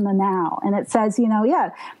positions us in the now. And it says, you know,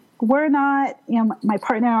 yeah, we're not, you know, my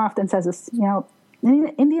partner often says this, you know,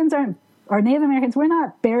 Indians aren't, or Native Americans, we're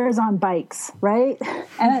not bears on bikes, right?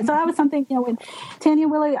 And so that was something, you know, when Tanya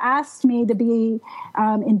Willard asked me to be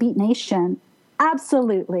in Beat Nation,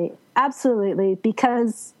 absolutely,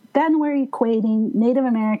 because then we're equating Native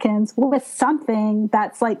Americans with something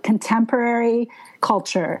that's like contemporary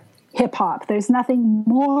culture, hip hop. There's nothing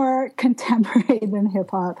more contemporary than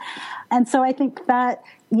hip hop. And so I think that,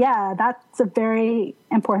 yeah, that's a very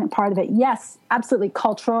important part of it. Yes, absolutely,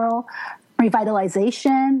 cultural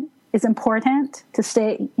revitalization is important to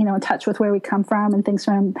stay, you know, in touch with where we come from and things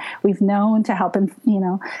from we've known to help, and you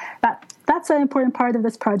know, that's an important part of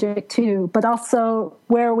this project too. But also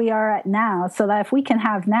where we are at now, so that if we can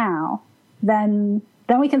have now, then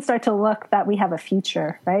we can start to look that we have a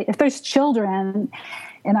future, right? If there's children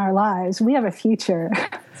in our lives, we have a future.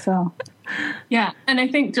 So, yeah, and I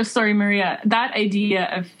think sorry, Maria, that idea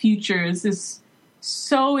of futures is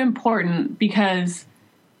so important because,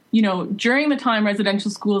 you know, during the time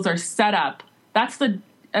residential schools are set up, that's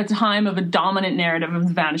a time of a dominant narrative of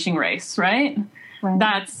the vanishing race, right?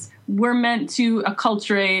 That's, we're meant to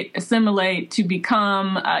acculturate, assimilate, to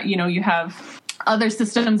become, you know, you have other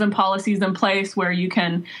systems and policies in place where you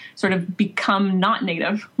can sort of become not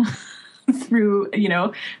Native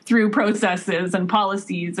through processes and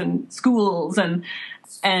policies and schools.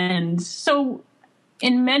 And so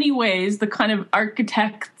in many ways, the kind of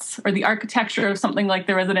architects or the architecture of something like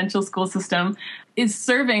the residential school system is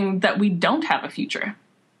serving that we don't have a future.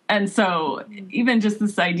 And so even just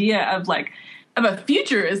this idea of a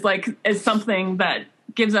future is something that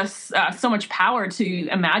gives us so much power to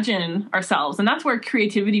imagine ourselves. And that's where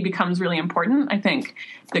creativity becomes really important. I think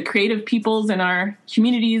the creative peoples in our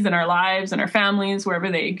communities, in our lives, in our families,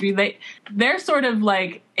 wherever they agree, they're sort of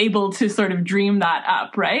like able to sort of dream that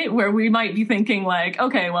up, right? Where we might be thinking like,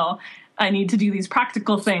 okay, well, I need to do these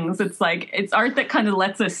practical things. It's art that kind of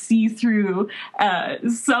lets us see through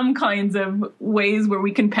some kinds of ways where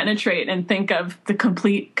we can penetrate and think of the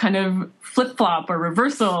complete kind of flip-flop or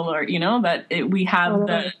reversal, or, you know, that we have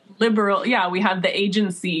the liberal, we have the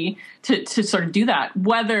agency to sort of do that.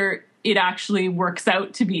 Whether it actually works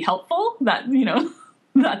out to be helpful, that, you know,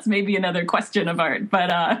 that's maybe another question of art.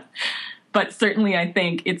 But certainly I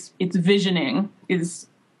think it's visioning is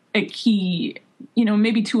a key. You know,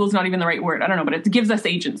 maybe tool is not even the right word. I don't know, but it gives us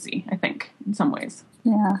agency, I think, in some ways.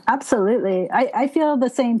 Yeah, absolutely. I feel the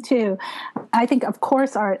same too. I think, of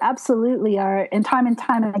course, art, absolutely art. And time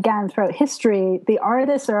again throughout history, the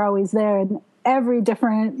artists are always there in every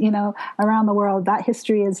different, you know, around the world. That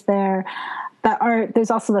history is there. That art, there's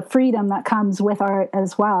also the freedom that comes with art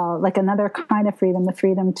as well, like another kind of freedom, the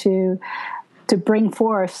freedom to bring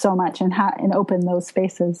forth so much and open those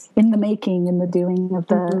spaces in the making, in the doing of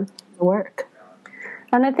the work.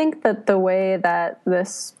 And I think that the way that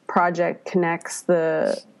this project connects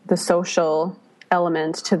the social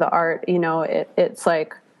element to the art, you know, it's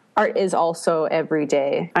like art is also every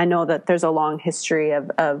day. I know that there's a long history of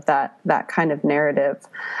that kind of narrative.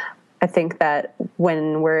 I think that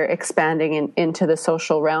when we're expanding into the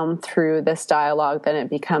social realm through this dialogue, then it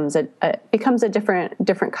becomes a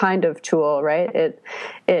different kind of tool, right?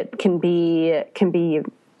 It can be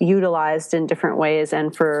utilized in different ways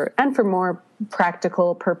and for more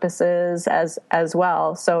practical purposes as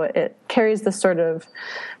well. So it carries this sort of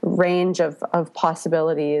range of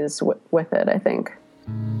possibilities with it, I think.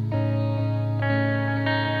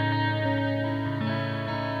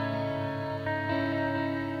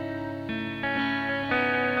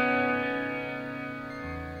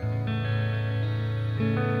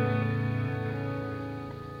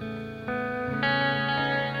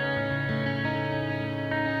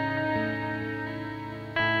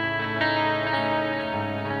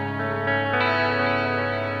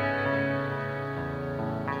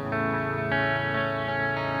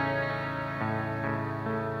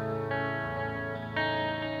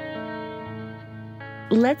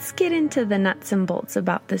 Let's get into the nuts and bolts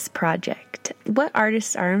about this project. What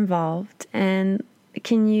artists are involved, and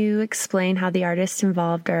can you explain how the artists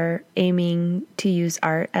involved are aiming to use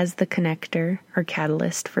art as the connector or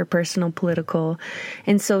catalyst for personal, political,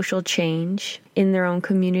 and social change in their own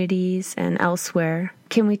communities and elsewhere?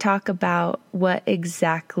 Can we talk about what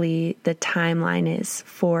exactly the timeline is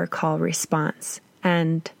for call response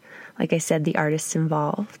and, like I said, the artists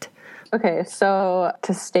involved? Okay, so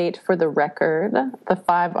to state for the record, the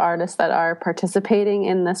 5 artists that are participating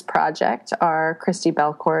in this project are Christy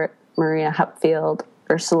Belcourt, Maria Hupfield,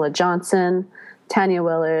 Ursula Johnson, Tanya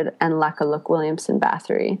Willard, and Lakaluk Williamson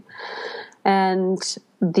Bathory. And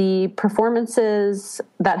the performances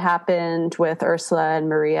that happened with Ursula and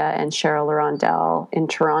Maria and Cheryl Rondell in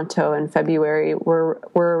Toronto in February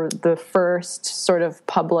were the first sort of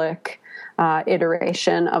public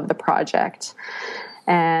iteration of the project.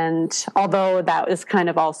 And although that was kind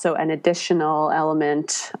of also an additional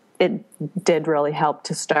element, it did really help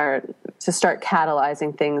to start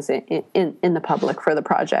catalyzing things in the public for the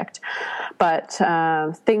project. But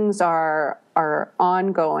things are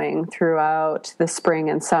ongoing throughout the spring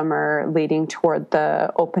and summer, leading toward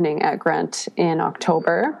the opening at Grant in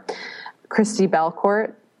October. Christy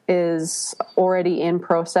Belcourt is already in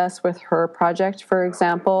process with her project, for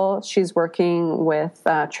example. She's working with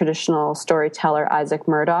traditional storyteller Isaac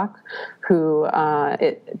Murdoch, who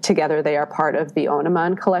together they are part of the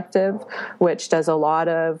Onaman Collective, which does a lot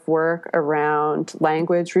of work around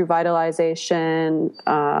language revitalization,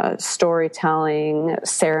 storytelling,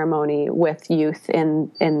 ceremony with youth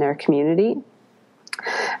in their community.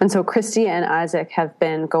 And so Christy and Isaac have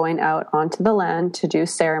been going out onto the land to do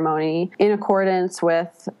ceremony in accordance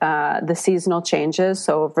with the seasonal changes.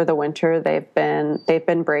 So over the winter, they've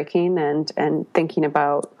been breaking and thinking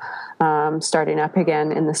about starting up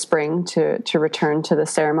again in the spring to return to the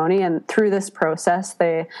ceremony. And through this process,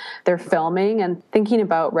 they're filming and thinking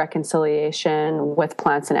about reconciliation with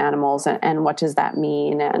plants and animals and what does that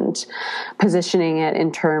mean, and positioning it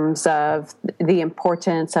in terms of the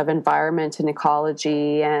importance of environment and ecology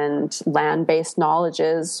and land-based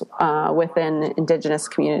knowledges within Indigenous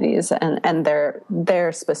communities and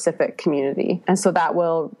their specific community. And so that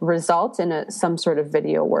will result in some sort of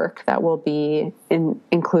video work that will be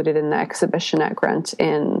included in the exhibition at Grant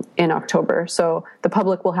in October. So the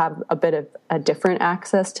public will have a bit of a different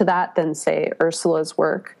access to that than, say, Ursula's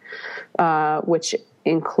work, which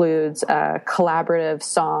includes a collaborative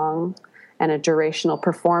song and a durational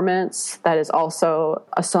performance that is also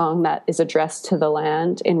a song that is addressed to the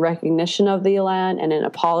land in recognition of the land and an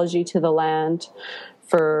apology to the land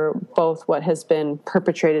for both what has been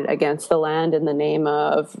perpetrated against the land in the name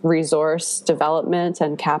of resource development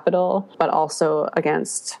and capital, but also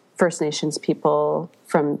against First Nations people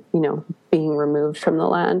from, being removed from the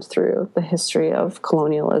land through the history of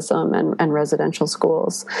colonialism and residential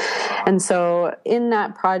schools. And so in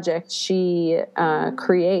that project, she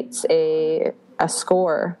creates a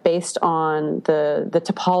score based on the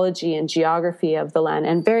topology and geography of the land,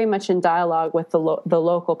 and very much in dialogue with the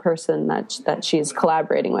local person that she's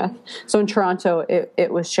collaborating with. So in Toronto,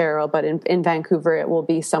 it was Cheryl, but in Vancouver, it will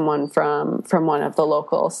be someone from one of the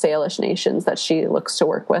local Salish nations that she looks to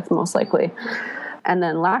work with, most likely. And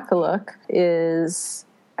then Lakaluk is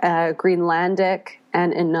a Greenlandic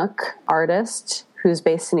and Inuk artist who's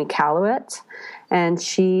based in Iqaluit. And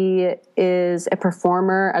she is a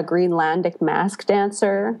performer, a Greenlandic mask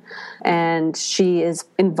dancer, and she is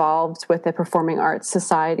involved with the Performing Arts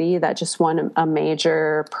Society that just won a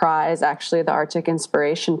major prize, actually the Arctic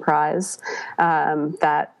Inspiration Prize,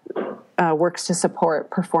 that works to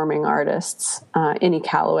support performing artists in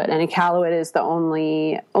Iqaluit. And Iqaluit is the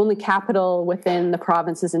only capital within the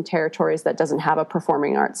provinces and territories that doesn't have a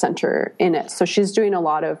performing arts center in it. So she's doing a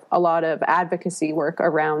lot of advocacy work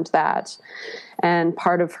around that. And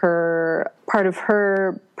part of her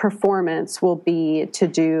performance will be to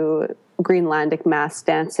do Greenlandic mask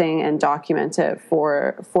dancing and document it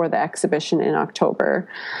for the exhibition in October.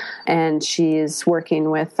 And she's working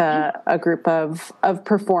with a group of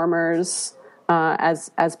performers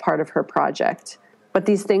as part of her project. But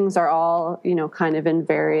these things are all, kind of in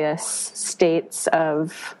various states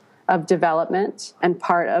of development, and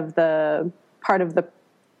part of the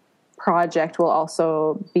project will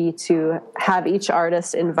also be to have each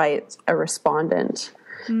artist invite a respondent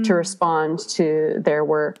to respond to their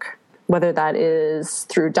work, whether that is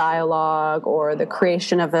through dialogue or the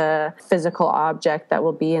creation of a physical object that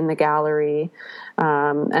will be in the gallery.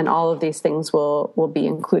 And all of these things will be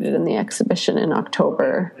included in the exhibition in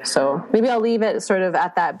October. So maybe I'll leave it sort of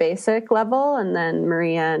at that basic level, and then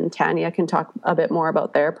Maria and Tanya can talk a bit more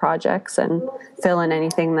about their projects and fill in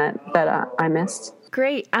anything that I missed.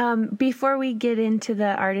 Great. Before we get into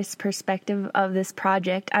the artist's perspective of this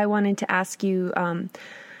project, I wanted to ask you, on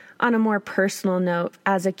a more personal note,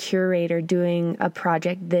 as a curator doing a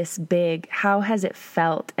project this big, how has it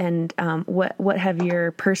felt, and what have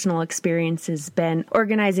your personal experiences been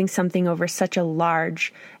organizing something over such a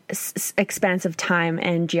large expanse of time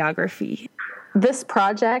and geography? This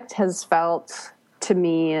project has felt to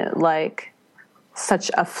me like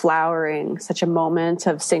such a flowering, such a moment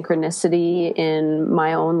of synchronicity in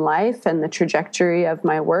my own life and the trajectory of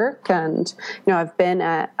my work. And, you know, I've been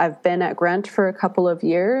at Grant for a couple of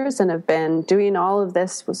years, and I've been doing all of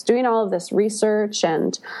this research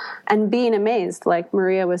and being amazed, like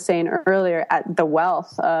Maria was saying earlier, at the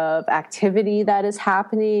wealth of activity that is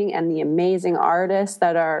happening and the amazing artists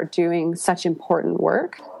that are doing such important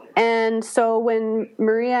work. And so when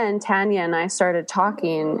Maria and Tanya and I started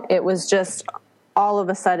talking, it was just all of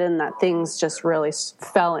a sudden that things just really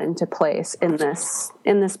fell into place in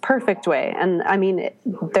this perfect way. And I mean,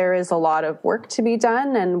 there is a lot of work to be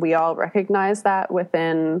done, and we all recognize that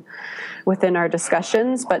within our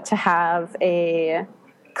discussions, but to have a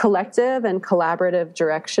collective and collaborative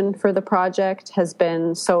direction for the project has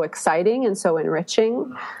been so exciting and so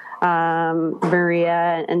enriching.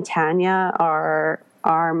 Maria and Tanya are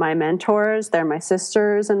my mentors. They're my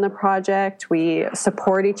sisters in the project. We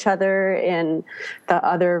support each other in the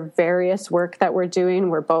other various work that we're doing.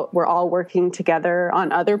 We're all working together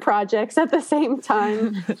on other projects at the same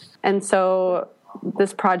time. And so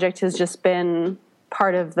this project has just been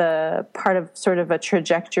part of sort of a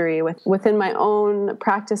trajectory within my own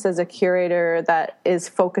practice as a curator that is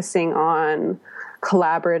focusing on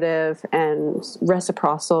collaborative and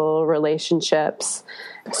reciprocal relationships.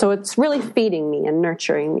 So it's really feeding me and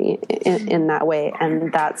nurturing me in that way.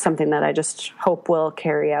 And that's something that I just hope will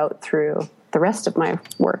carry out through the rest of my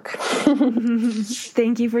work.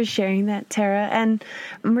 Thank you for sharing that, Tara. And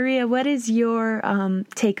Maria, what is your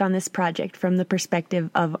take on this project from the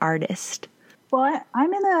perspective of artist? Well,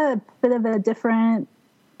 I'm in a bit of a different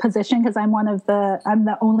position because I'm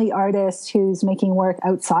the only artist who's making work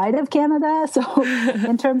outside of Canada. So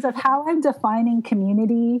in terms of how I'm defining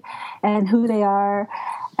community and who they are,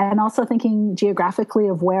 and also thinking geographically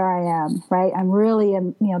of where I am, right? I'm really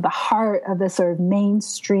in, the heart of this sort of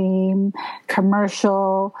mainstream,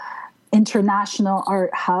 commercial, international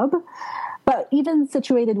art hub. But even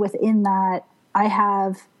situated within that, I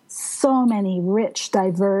have so many rich,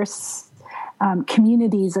 diverse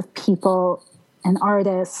communities of people and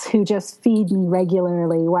artists who just feed me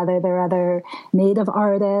regularly, whether they're other Native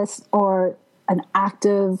artists or an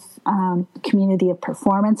active community of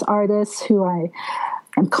performance artists who I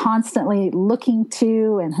am constantly looking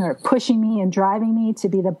to and who are pushing me and driving me to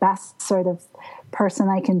be the best sort of person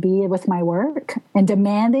I can be with my work, and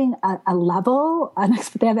demanding a level, an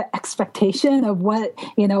expectation of what,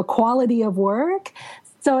 quality of work.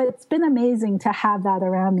 So it's been amazing to have that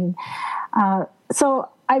around me. So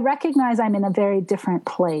I recognize I'm in a very different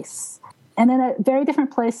place, and in a very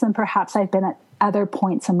different place than perhaps I've been at other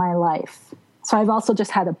points in my life. So I've also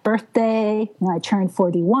just had a birthday. I turned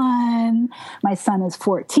 41. My son is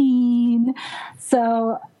 14.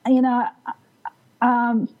 So,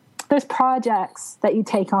 there's projects that you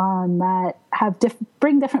take on that have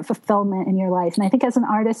bring different fulfillment in your life. And I think as an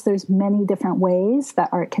artist, there's many different ways that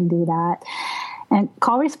art can do that. And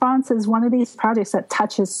Call Response is one of these projects that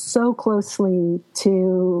touches so closely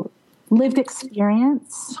to lived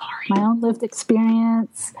experience, my own lived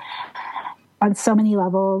experience on so many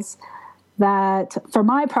levels, that for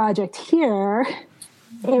my project here,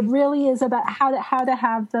 it really is about how to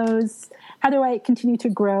have those, how do I continue to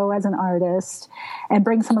grow as an artist and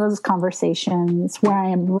bring some of those conversations where I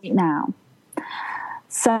am right now.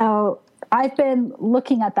 So I've been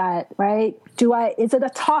looking at that, right? Is it a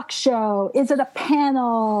talk show? Is it a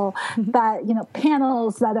panel that,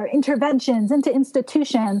 panels that are interventions into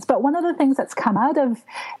institutions? But one of the things that's come out of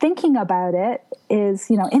thinking about it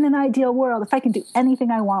is, in an ideal world, if I can do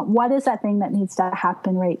anything I want, what is that thing that needs to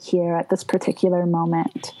happen right here at this particular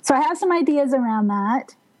moment? So I have some ideas around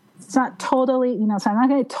that. It's not totally, so I'm not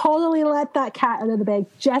going to totally let that cat out of the bag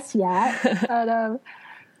just yet. But,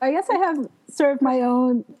 I guess I have sort of my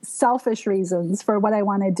own selfish reasons for what I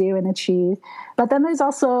want to do and achieve. But then there's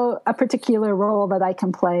also a particular role that I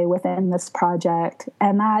can play within this project.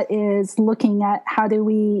 And that is looking at how do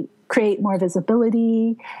we create more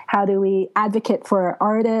visibility? How do we advocate for our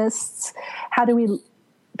artists? How do we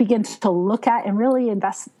begin to look at and really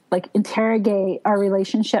interrogate our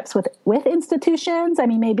relationships with institutions? I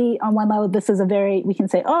mean, maybe on one level, this is we can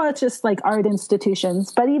say, oh, it's just like art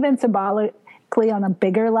institutions, but even symbolic, on a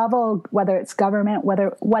bigger level, whether it's government,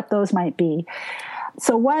 what those might be.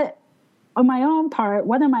 So what on my own part,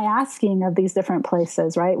 what am I asking of these different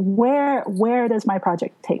places, right? Where does my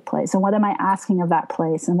project take place, and what am I asking of that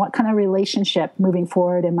place, and what kind of relationship moving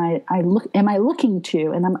forward am I looking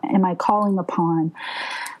to, and am I calling upon?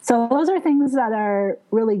 So those are things that are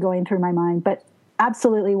really going through my mind, but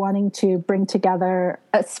absolutely wanting to bring together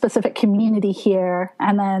a specific community here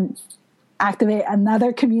and then activate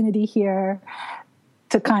another community here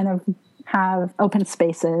to kind of have open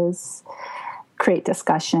spaces, create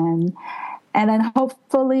discussion, and then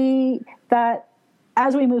hopefully that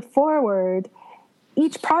as we move forward,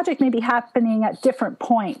 each project may be happening at different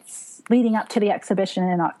points leading up to the exhibition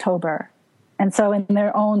in October. And so in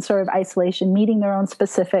their own sort of isolation, meeting their own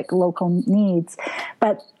specific local needs.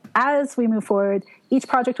 But as we move forward, each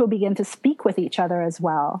project will begin to speak with each other as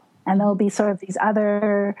well. And there'll be sort of these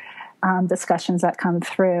other discussions that come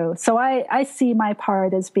through. So I see my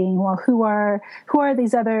part as being, well, who are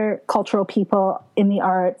these other cultural people in the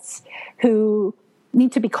arts who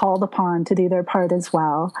need to be called upon to do their part as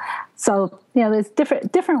well. So, there's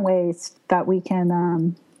different ways that we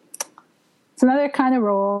can, it's another kind of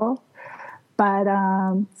role, but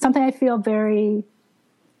something I feel very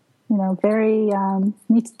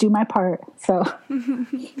need to do my part. So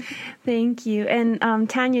thank you. And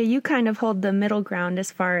Tanya, you kind of hold the middle ground as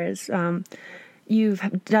far as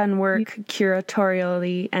you've done work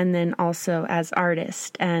curatorially and then also as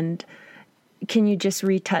artist. And can you just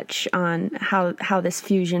retouch on how this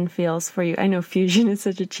fusion feels for you? I know fusion is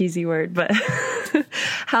such a cheesy word, but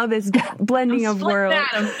how this blending of worlds.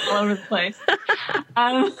 I'm all over the place.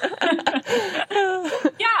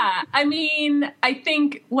 Yeah, I mean, I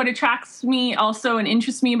think what attracts me also and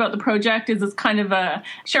interests me about the project is this kind of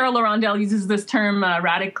Cheryl Laurendale uses this term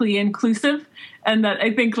radically inclusive. And that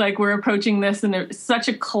I think like we're approaching this in such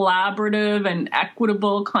a collaborative and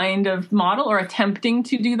equitable kind of model, or attempting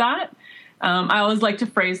to do that. I always like to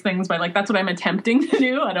phrase things by like, that's what I'm attempting to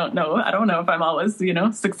do. I don't know if I'm always,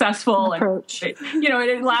 successful. Approach. And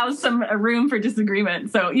it allows some room for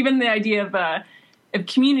disagreement. So even the idea of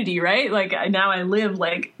community, right? Like now I live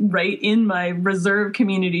like right in my reserve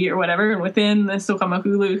community or whatever, within the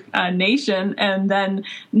Secwepemcúlecw Nation. And then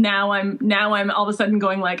now I'm all of a sudden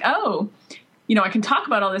going like, oh, I can talk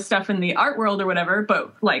about all this stuff in the art world or whatever,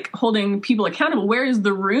 but like holding people accountable, where is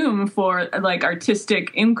the room for like artistic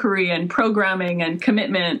inquiry and programming and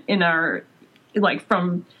commitment in our, like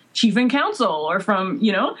from chief and council or from,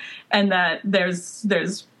 and that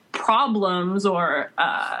there's problems or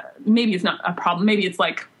maybe it's not a problem. Maybe it's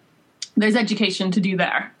like there's education to do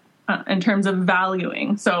there in terms of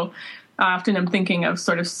valuing. So often I'm thinking of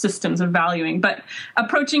sort of systems of valuing, but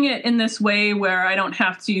approaching it in this way where I don't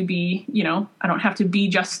have to be, I don't have to be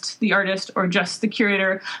just the artist or just the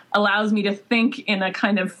curator, allows me to think in a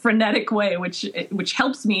kind of frenetic way, which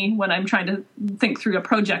helps me when I'm trying to think through a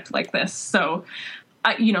project like this. So,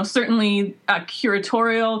 certainly a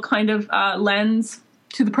curatorial kind of lens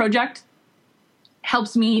to the project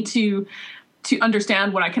helps me to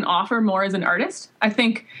understand what I can offer more as an artist. I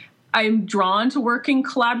think I'm drawn to working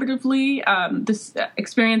collaboratively. This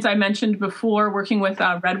experience I mentioned before, working with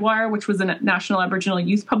Redwire, which was a National Aboriginal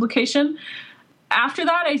Youth publication. After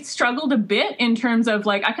that, I struggled a bit in terms of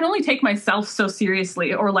like, I can only take myself so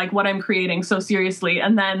seriously, or like what I'm creating so seriously.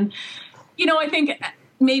 And then, I think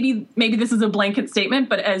maybe this is a blanket statement,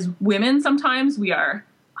 but as women, sometimes we are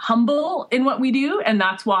humble in what we do, and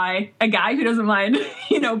that's why a guy who doesn't mind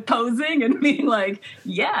posing and being like,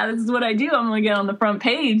 yeah, this is what I do, I'm gonna get on the front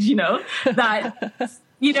page, that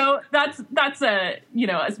that's a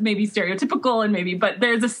it's maybe stereotypical, and but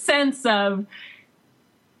there's a sense of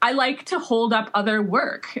I like to hold up other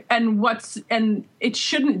work and it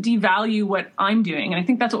shouldn't devalue what I'm doing. And I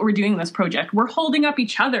think that's what we're doing in this project. We're holding up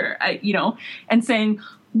each other, and saying,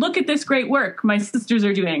 look at this great work my sisters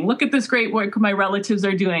are doing. Look at this great work my relatives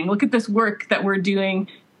are doing. Look at this work that we're doing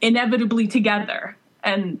inevitably together,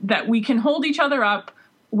 and that we can hold each other up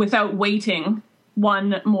without weighting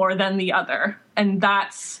one more than the other. And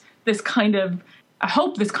that's this kind of, I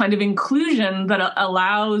hope, this kind of inclusion that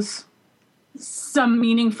allows some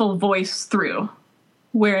meaningful voice through,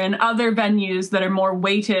 where in other venues that are more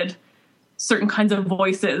weighted, certain kinds of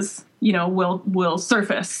voices will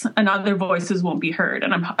surface and other voices won't be heard.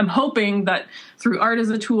 And I'm hoping that through art as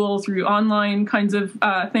a tool, through online kinds of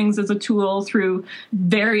things as a tool, through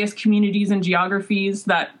various communities and geographies,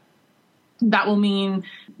 that will mean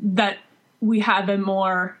that we have a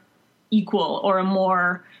more equal or a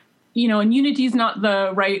more and unity is not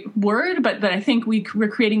the right word, but that I think we're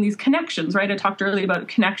creating these connections, right? I talked earlier about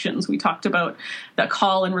connections. We talked about that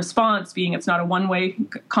call and response being, it's not a one-way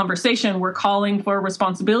conversation. We're calling for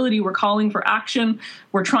responsibility. We're calling for action.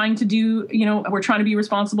 We're trying to we're trying to be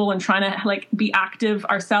responsible and trying to like be active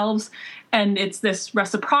ourselves. And it's this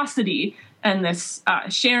reciprocity and this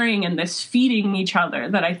sharing and this feeding each other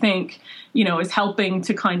that I think, is helping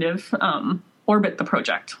to kind of orbit the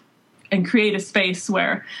project and create a space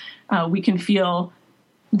where we can feel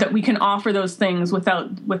that we can offer those things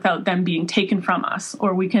without them being taken from us,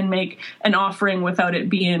 or we can make an offering without it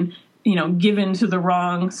being, given to the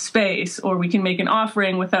wrong space, or we can make an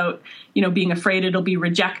offering without, being afraid it'll be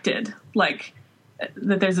rejected. Like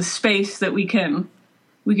that there's a space that we can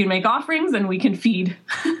make offerings and we can feed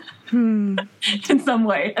in some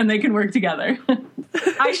way, and they can work together.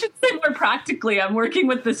 I should say more practically, I'm working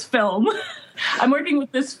with this film. I'm working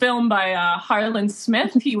with this film by Harlan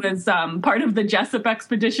Smith. He was part of the Jessup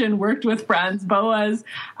expedition, worked with Franz Boas,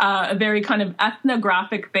 a very kind of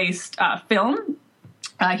ethnographic-based film.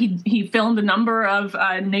 He filmed a number of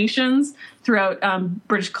nations throughout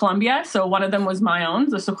British Columbia. So one of them was my own,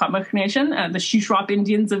 the Secwepemc Nation, the Shuswap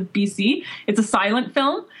Indians of BC. It's a silent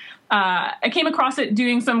film. I came across it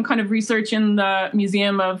doing some kind of research in the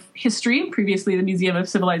Museum of History, previously the Museum of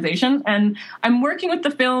Civilization. And I'm working with the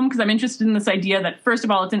film because I'm interested in this idea that, first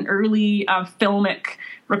of all, it's an early filmic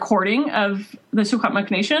recording of the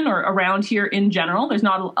Secwepemc Nation, or around here in general. There's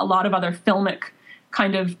not a lot of other filmic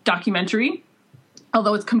kind of documentary,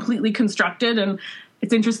 although it's completely constructed. And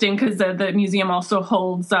it's interesting because the museum also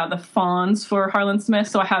holds the fawns for Harlan Smith.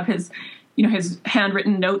 So I have his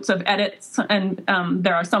handwritten notes of edits, and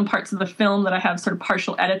there are some parts of the film that I have sort of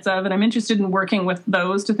partial edits of, and I'm interested in working with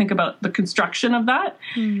those to think about the construction of that.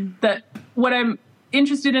 That what I'm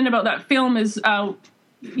interested in about that film is, that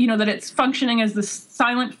it's functioning as this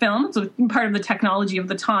silent film, so part of the technology of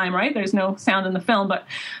the time, right? There's no sound in the film, but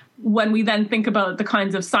when we then think about the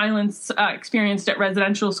kinds of silence experienced at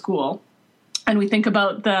residential school, and we think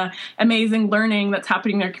about the amazing learning that's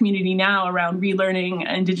happening in our community now around relearning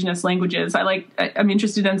Indigenous languages, I'm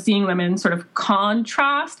interested in seeing them in sort of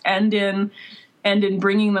contrast and in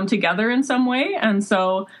bringing them together in some way. And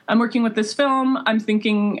so I'm working with this film. I'm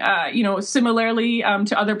thinking, similarly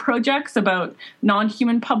to other projects about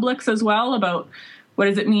non-human publics as well, about what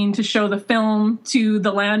does it mean to show the film to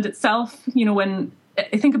the land itself. When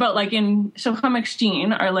I think about like in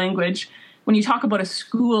Secwepemc, our language, when you talk about a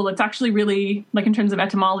school, it's actually really, like in terms of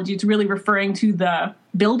etymology, it's really referring to the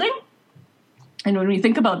building. And when we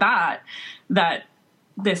think about that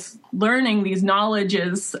this learning, these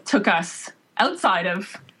knowledges took us outside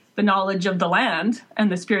of the knowledge of the land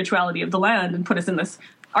and the spirituality of the land and put us in this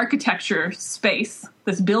architecture space,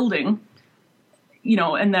 this building,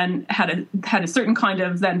 and then had a certain kind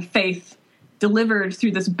of then faith delivered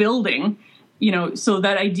through this building. So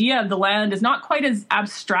that idea of the land is not quite as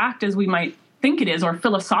abstract as we might think it is, or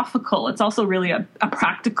philosophical. It's also really a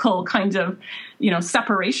practical kind of,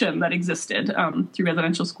 separation that existed through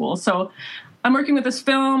residential school. So I'm working with this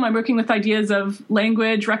film. I'm working with ideas of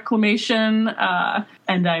language reclamation,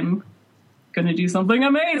 and I'm going to do something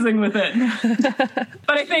amazing with it.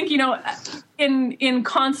 But I think, in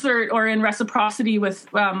concert or in reciprocity with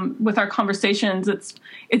our conversations,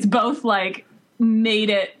 it's both like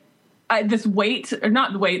made it this weight, or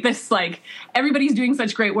not the weight, this like everybody's doing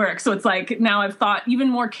such great work. So it's like now I've thought even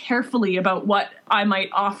more carefully about what I might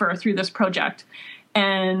offer through this project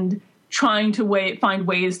and trying to find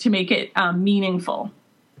ways to make it meaningful,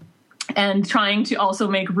 and trying to also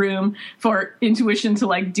make room for intuition to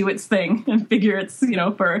like do its thing and figure its,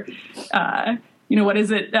 for, what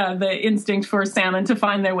is it? The instinct for salmon to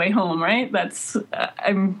find their way home, right? That's,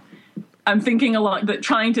 I'm thinking a lot that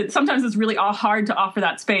sometimes it's really hard to offer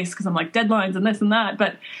that space because I'm like deadlines and this and that,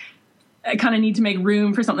 but I kind of need to make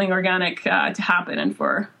room for something organic to happen and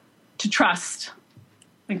to trust.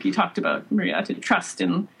 I think you talked about, Maria, to trust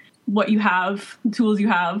in what you have, the tools you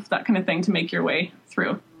have, that kind of thing to make your way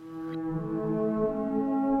through.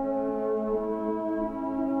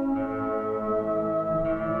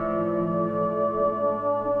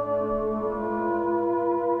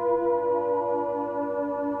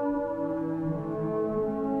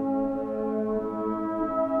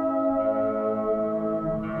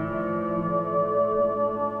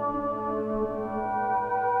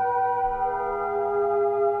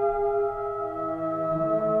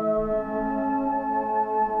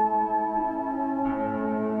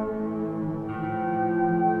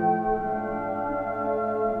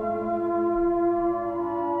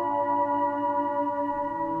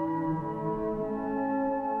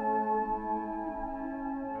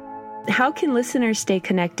 How can listeners stay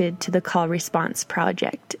connected to the Call Response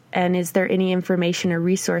Project? And is there any information or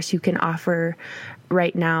resource you can offer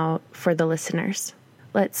right now for the listeners?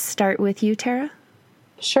 Let's start with you, Tara.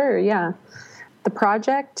 Sure, yeah. The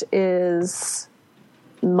project is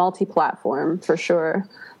multi-platform for sure.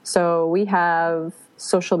 So we have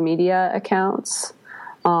social media accounts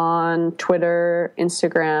on Twitter,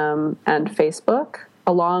 Instagram, and Facebook,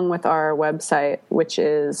 along with our website, which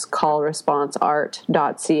is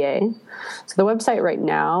callresponseart.ca. So the website right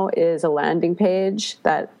now is a landing page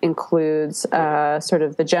that includes sort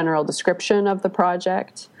of the general description of the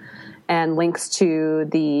project and links to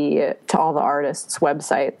all the artists'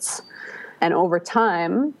 websites. And over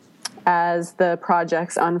time, as the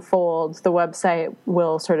projects unfold, the website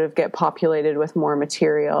will sort of get populated with more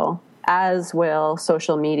material, as will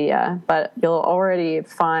social media. But you'll already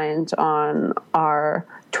find on our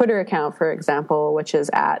Twitter account, for example, which is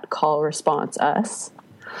 @callresponseus,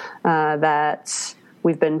 that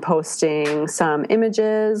we've been posting some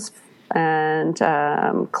images and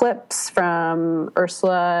clips from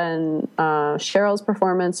Ursula and Cheryl's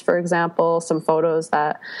performance, for example, some photos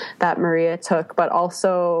that Maria took, but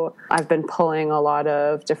also I've been pulling a lot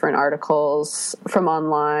of different articles from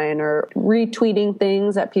online or retweeting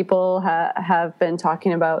things that people have been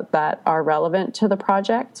talking about that are relevant to the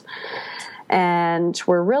project. And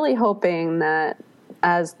we're really hoping that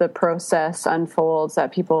as the process unfolds,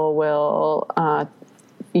 that people will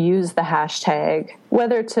use the hashtag,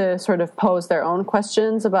 whether to sort of pose their own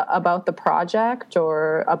questions about the project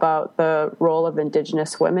or about the role of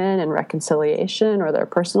Indigenous women in reconciliation, or their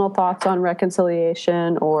personal thoughts on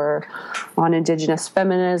reconciliation, or on Indigenous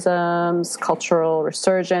feminisms, cultural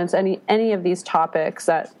resurgence, any of these topics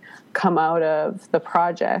that come out of the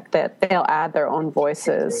project, that they'll add their own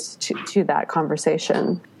voices to that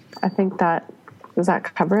conversation. I think does that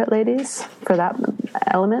cover it, ladies, for that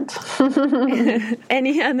element?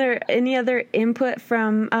 Any other input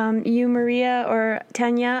from you, Maria or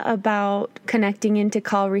Tanya, about connecting into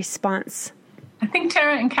Call Response? I think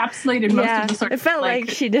Tara encapsulated most of the sort of it felt like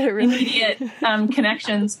she did a really immediate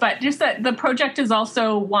connections, but just that the project is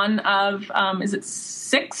also one of, is it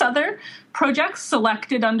 6 other projects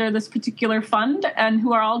selected under this particular fund, and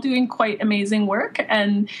who are all doing quite amazing work.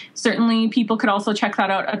 And certainly people could also check that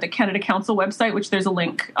out at the Canada Council website, which there's a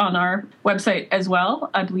link on our website as well,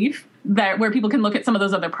 I believe, that where people can look at some of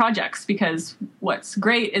those other projects. Because what's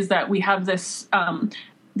great is that we have this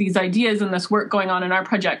these ideas and this work going on in our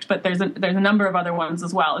project, but there's a number of other ones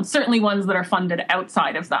as well, and certainly ones that are funded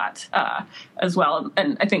outside of that as well.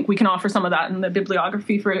 And I think we can offer some of that in the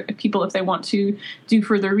bibliography for people if they want to do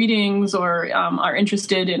further readings or are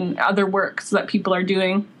interested in other works that people are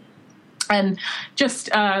doing. And just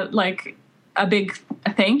like a big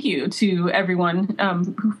thank you to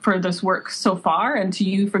everyone for this work so far, and to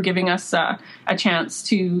you for giving us a chance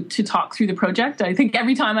to talk through the project. I think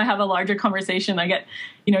every time I have a larger conversation, I get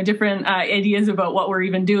different ideas about what we're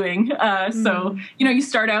even doing. So you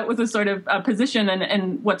start out with a sort of position,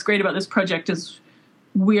 and what's great about this project is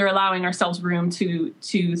we are allowing ourselves room to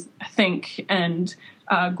think and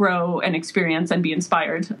grow and experience and be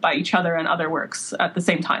inspired by each other and other works at the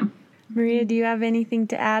same time. Maria, do you have anything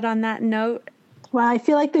to add on that note? Well, I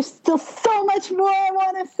feel like there's still so much more I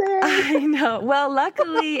want to say. I know. Well,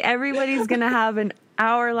 luckily, everybody's going to have an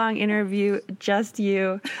hour-long interview, just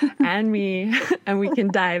you and me, and we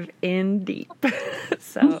can dive in deep.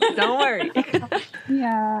 So don't worry.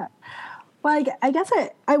 Yeah. Well, I guess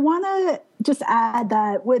I want to just add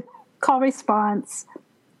that with Call Response,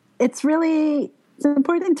 it's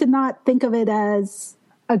important to not think of it as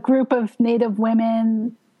a group of Native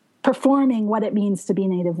women performing what it means to be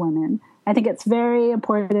Native women. I think it's very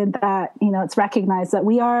important that, it's recognized that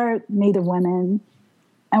we are Native women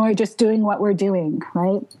and we're just doing what we're doing,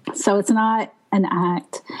 right? So it's not an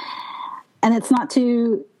act, and it's not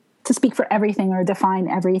to speak for everything or define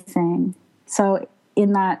everything. So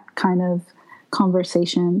in that kind of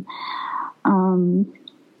conversation,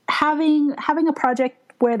 having a project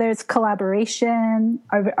where there's collaboration,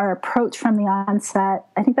 our approach from the onset,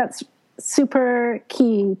 I think that's super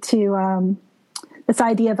key to this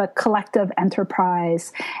idea of a collective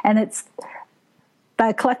enterprise. And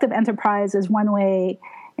the collective enterprise is one way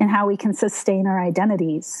in how we can sustain our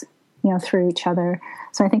identities, through each other.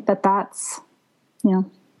 So I think that's,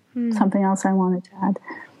 something else I wanted to add.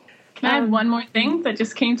 Can I add one more thing that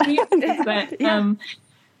just came to me? Is that,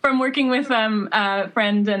 from working with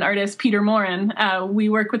friend and artist Peter Morin, we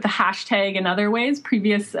work with the hashtag in other ways,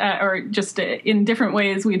 or just in different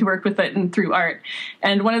ways we'd worked with it and through art.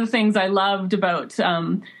 And one of the things I loved about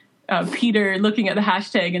Peter looking at the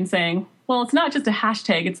hashtag and saying, well, it's not just a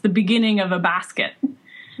hashtag, it's the beginning of a basket.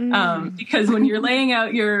 Because when you're laying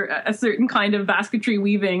out a certain kind of basketry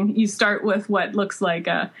weaving, you start with what looks like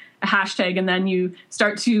a hashtag, and then you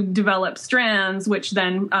start to develop strands, which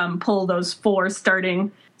then pull those 4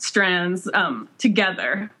 starting strands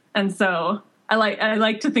together. And so I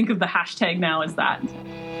like to think of the hashtag now as that.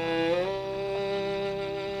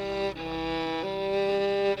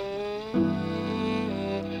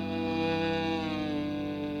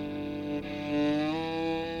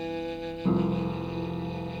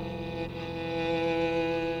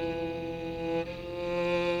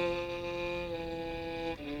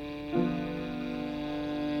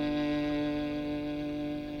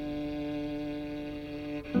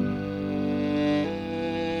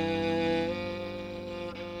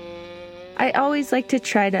 I always like to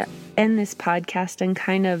try to end this podcast on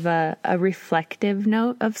kind of a reflective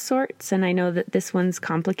note of sorts. And I know that this one's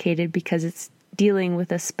complicated because it's dealing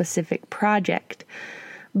with a specific project.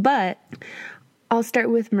 But I'll start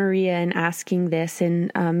with Maria and asking this,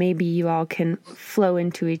 and maybe you all can flow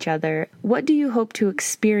into each other. What do you hope to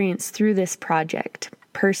experience through this project,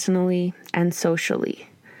 personally and socially?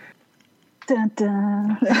 Dun,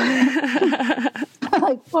 dun. I'm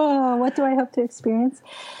like, whoa, what do I hope to experience?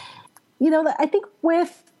 You know, I think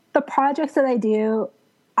with the projects that I do,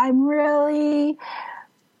 I'm really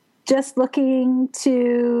just looking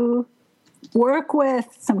to work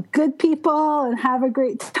with some good people and have a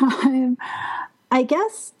great time. I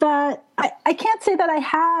guess that I can't say that I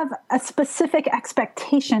have a specific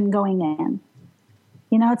expectation going in.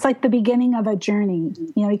 You know, it's like the beginning of a journey.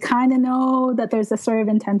 You know, you kind of know that there's a sort of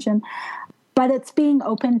intention, but it's being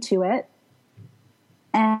open to it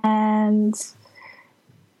and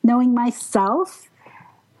knowing myself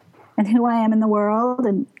and who I am in the world,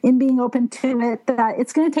 and in being open to it, that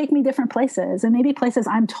it's going to take me different places, and maybe places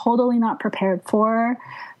I'm totally not prepared for,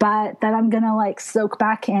 but that I'm going to like soak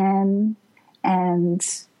back in and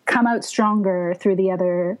come out stronger through the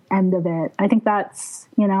other end of it. I think that's,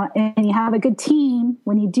 you know, and you have a good team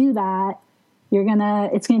when you do that,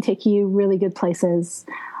 it's going to take you really good places.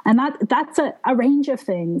 And that's a range of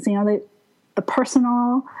things, you know, the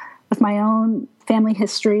personal, with my own family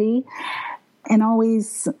history, and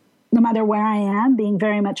always, no matter where I am, being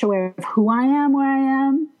very much aware of who I am, where I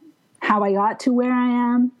am, how I got to where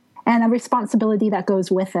I am, and a responsibility that goes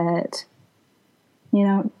with it. You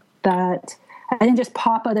know, that I didn't just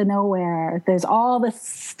pop out of nowhere. There's all this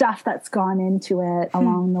stuff that's gone into it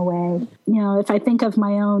along the way. You know, if I think of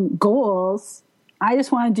my own goals, I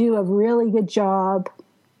just want to do a really good job.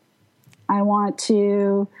 I want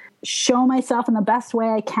to show myself in the best way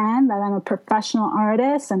I can, that I'm a professional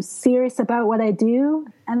artist. I'm serious about what I do.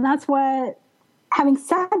 And that's what, having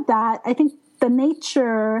said that, I think the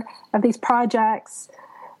nature of these projects,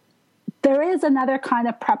 there is another kind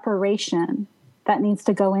of preparation that needs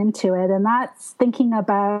to go into it. And that's thinking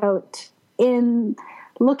about, in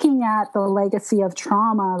looking at the legacy of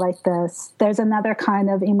trauma like this, there's another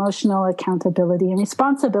kind of emotional accountability and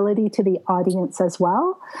responsibility to the audience as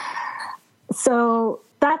well. So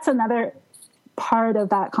that's another part of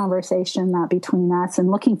that conversation that between us,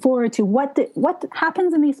 and looking forward to what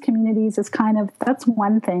happens in these communities is kind of, that's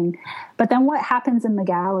one thing, but then what happens in the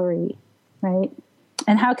gallery, right?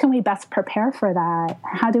 And how can we best prepare for that?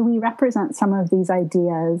 How do we represent some of these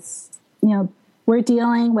ideas? You know, we're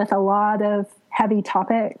dealing with a lot of heavy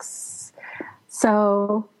topics,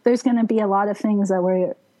 so there's going to be a lot of things that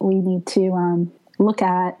we need to look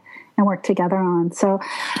at and work together on. So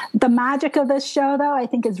the magic of this show, though, I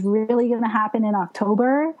think is really going to happen in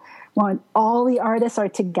October, when all the artists are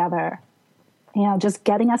together, you know, just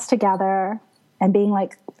getting us together and being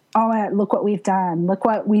like, oh, look what we've done. Look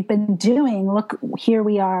what we've been doing. Look, here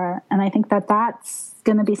we are. And I think that that's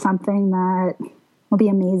going to be something that will be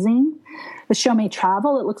amazing. The show may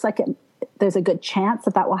travel. It looks like there's a good chance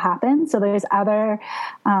that will happen. So there's other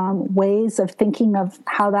ways of thinking of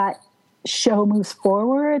how that show moves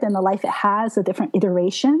forward and the life it has, the different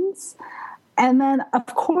iterations. And then, of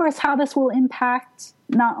course, how this will impact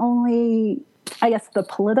not only, I guess, the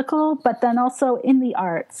political, but then also in the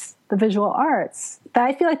arts, the visual arts. But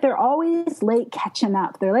I feel like they're always late catching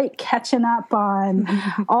up. They're late catching up on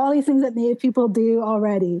all these things that Native people do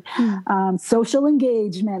already. Social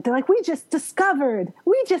engagement. They're like, we just discovered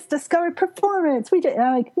performance.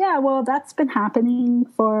 I'm like, yeah, well, that's been happening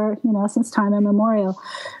for, you know, since time immemorial.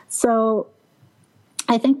 So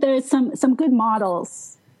I think there's some good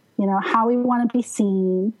models, you know, how we want to be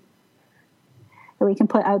seen, that we can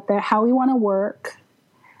put out there, how we want to work,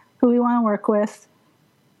 who we want to work with.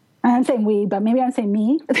 I'm saying we, but maybe I'm saying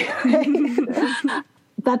me.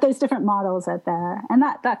 That there's different models out there, and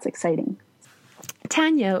that's exciting.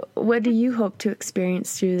 Tanya, what do you hope to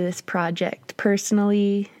experience through this project,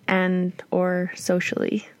 personally and or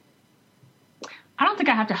socially? I don't think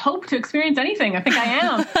I have to hope to experience anything. I think I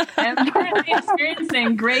am. I'm currently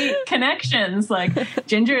experiencing great connections. Like,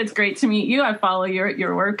 Ginger, it's great to meet you. I follow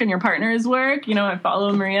your work and your partner's work. You know, I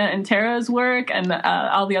follow Maria and Tara's work and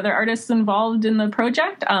all the other artists involved in the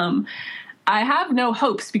project. I have no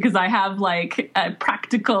hopes because I have like a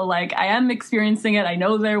practical, like I am experiencing it. I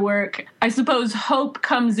know their work. I suppose hope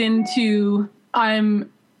comes into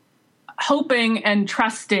I'm hoping and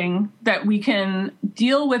trusting that we can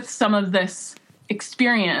deal with some of this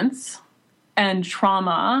experience and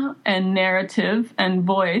trauma and narrative and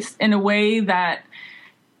voice in a way that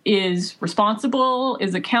is responsible,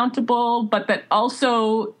 is accountable, but that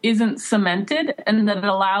also isn't cemented, and that it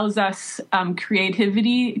allows us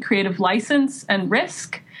creativity, creative license and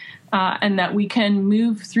risk, and that we can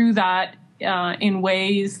move through that in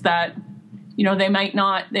ways that, you know, it might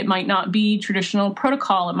not be traditional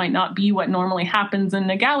protocol. It might not be what normally happens in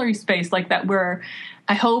a gallery space. Like that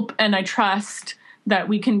I hope and I trust that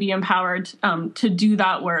we can be empowered to do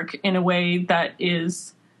that work in a way that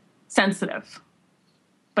is sensitive,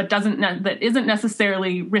 but that isn't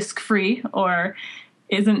necessarily risk-free or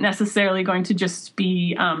isn't necessarily going to just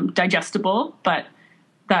be digestible, but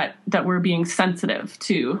that we're being sensitive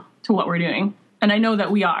to what we're doing. And I know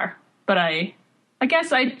that we are, but I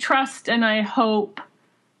guess I trust and I hope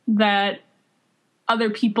that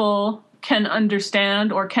other people can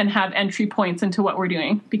understand or can have entry points into what we're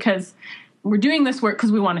doing, because we're doing this work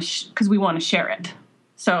because we want to share it.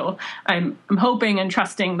 So I'm hoping and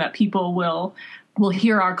trusting that people will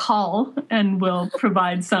hear our call and will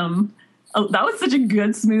provide some. Oh, that was such a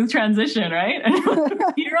good, smooth transition, right? And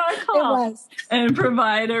hear our call and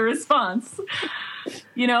provide a response.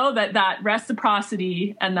 You know, that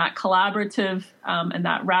reciprocity and that collaborative and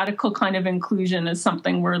that radical kind of inclusion is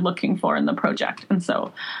something we're looking for in the project. And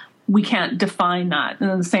so we can't define that.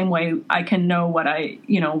 And in the same way, I can know what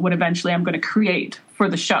eventually I'm going to create for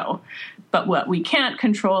the show. But what we can't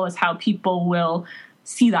control is how people will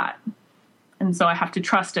see that. And so I have to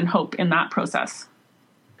trust and hope in that process.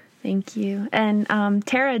 Thank you. And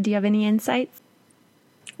Tara, do you have any insights?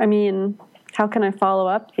 I mean, how can I follow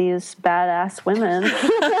up these badass women? Because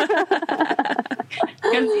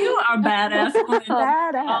you are badass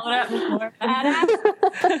women. Badass.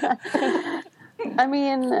 I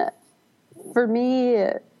mean, for me,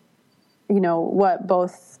 you know, what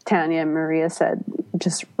both Tanya and Maria said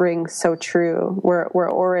just rings so true.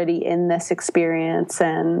 We're already in this experience,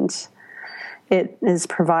 and it is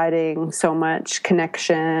providing so much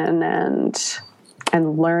connection and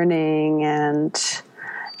learning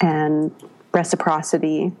and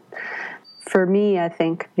reciprocity. For me, I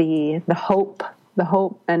think the hope,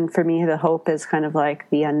 and for me, the hope is kind of like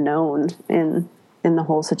the unknown in the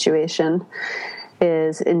whole situation,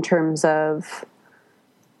 is in terms of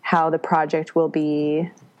how the project will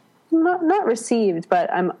be not received, but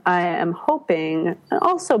I am hoping and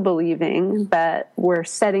also believing that we're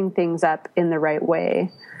setting things up in the right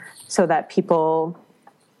way so that people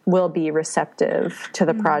will be receptive to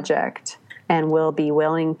the project and will be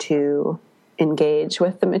willing to engage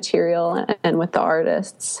with the material and with the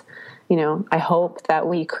artists. You know, I hope that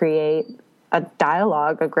we create a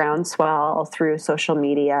dialogue, a groundswell through social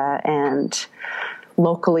media and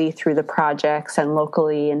locally through the projects and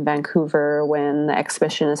locally in Vancouver when the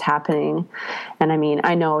exhibition is happening. And I mean,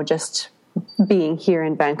 I know just being here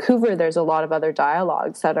in Vancouver, there's a lot of other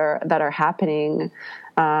dialogues that are happening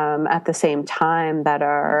at the same time that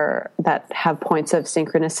have points of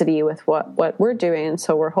synchronicity with what we're doing. And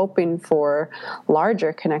so we're hoping for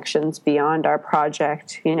larger connections beyond our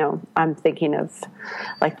project. You know, I'm thinking of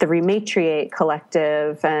like the Rematriate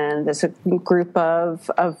Collective, and there's a group of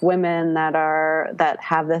women that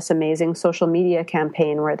have this amazing social media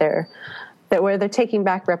campaign where they're taking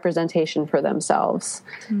back representation for themselves.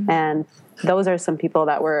 Mm-hmm. And those are some people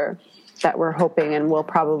that we're hoping and will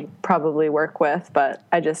probably work with. But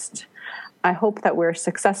I hope that we're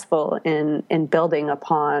successful in building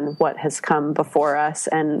upon what has come before us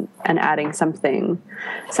and adding something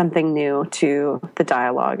new to the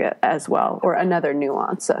dialogue as well, or another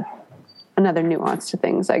nuance to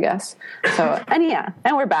things, I guess. So, and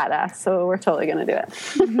we're badass, so we're totally going to do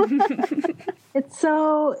it. It's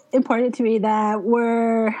so important to me that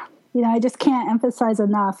I just can't emphasize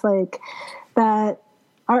enough, like, that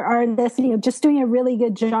our artists, just doing a really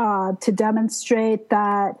good job to demonstrate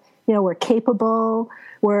that, we're capable,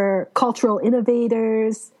 we're cultural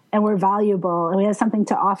innovators, and we're valuable, and we have something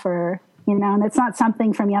to offer, and it's not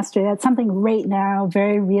something from yesterday. It's something right now,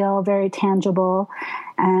 very real, very tangible.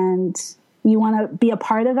 And you want to be a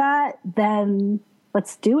part of that, then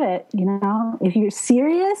let's do it. You know, if you're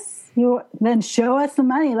serious, then show us the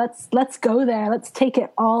money. Let's go there. Let's take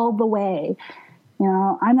it all the way. You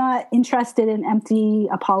know, I'm not interested in empty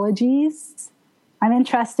apologies. I'm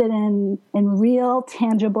interested in real,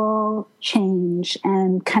 tangible change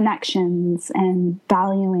and connections and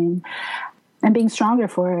valuing and being stronger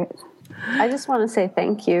for it. I just want to say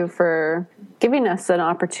thank you for giving us an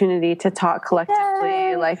opportunity to talk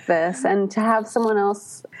collectively like this and to have someone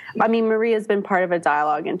else. I mean, Maria's been part of a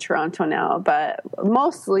dialogue in Toronto now, but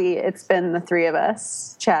mostly it's been the three of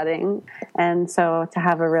us chatting. And so to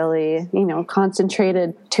have a really,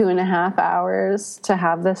 concentrated 2.5 hours to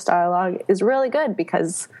have this dialogue is really good,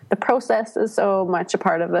 because the process is so much a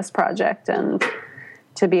part of this project, and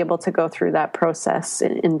to be able to go through that process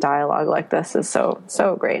in dialogue like this is so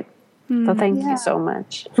great. So thank you so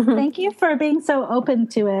much. Thank you for being so open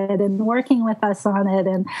to it and working with us on it.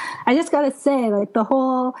 And I just got to say, the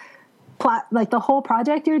whole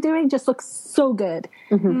project you're doing just looks so good.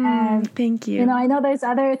 And thank you. I know there's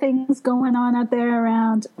other things going on out there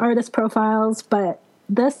around artist profiles, but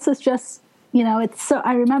this is just, it's so,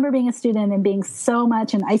 I remember being a student and being so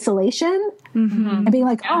much in isolation and being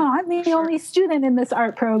like, I'm the only student in this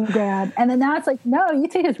art program. And then now it's like, no, you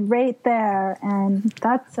take us right there. And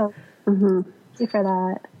that's so, thank you for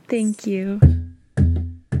that. Thank you.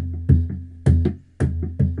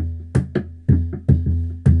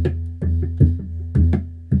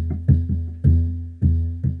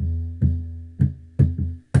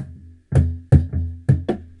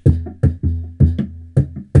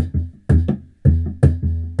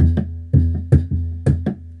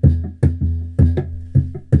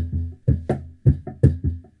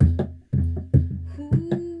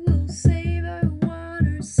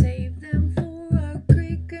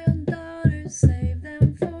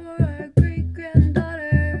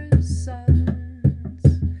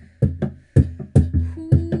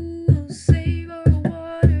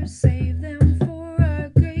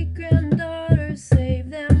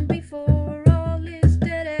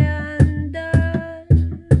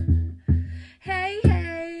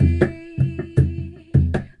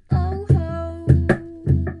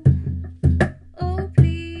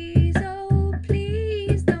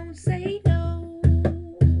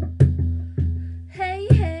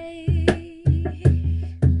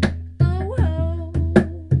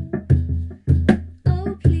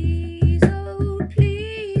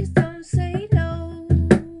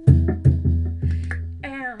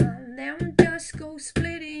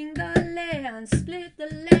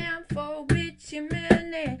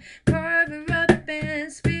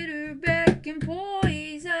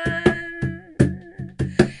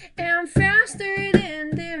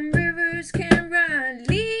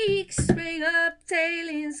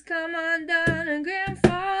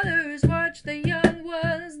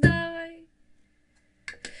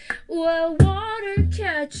 Well, water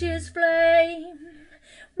catches flame,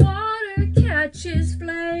 water catches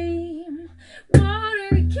flame,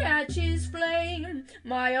 water catches flame,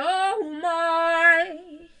 my oh my,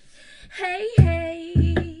 hey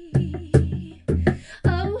hey,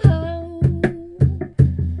 oh ho,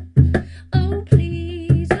 oh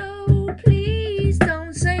please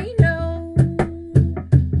don't say no.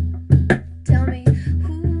 Tell me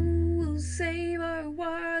who will save our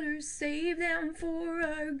waters, save them for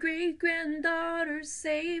our great-granddaughters,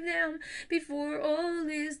 save them before all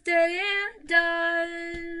is dead and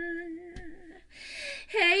done.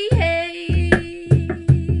 Hey, hey.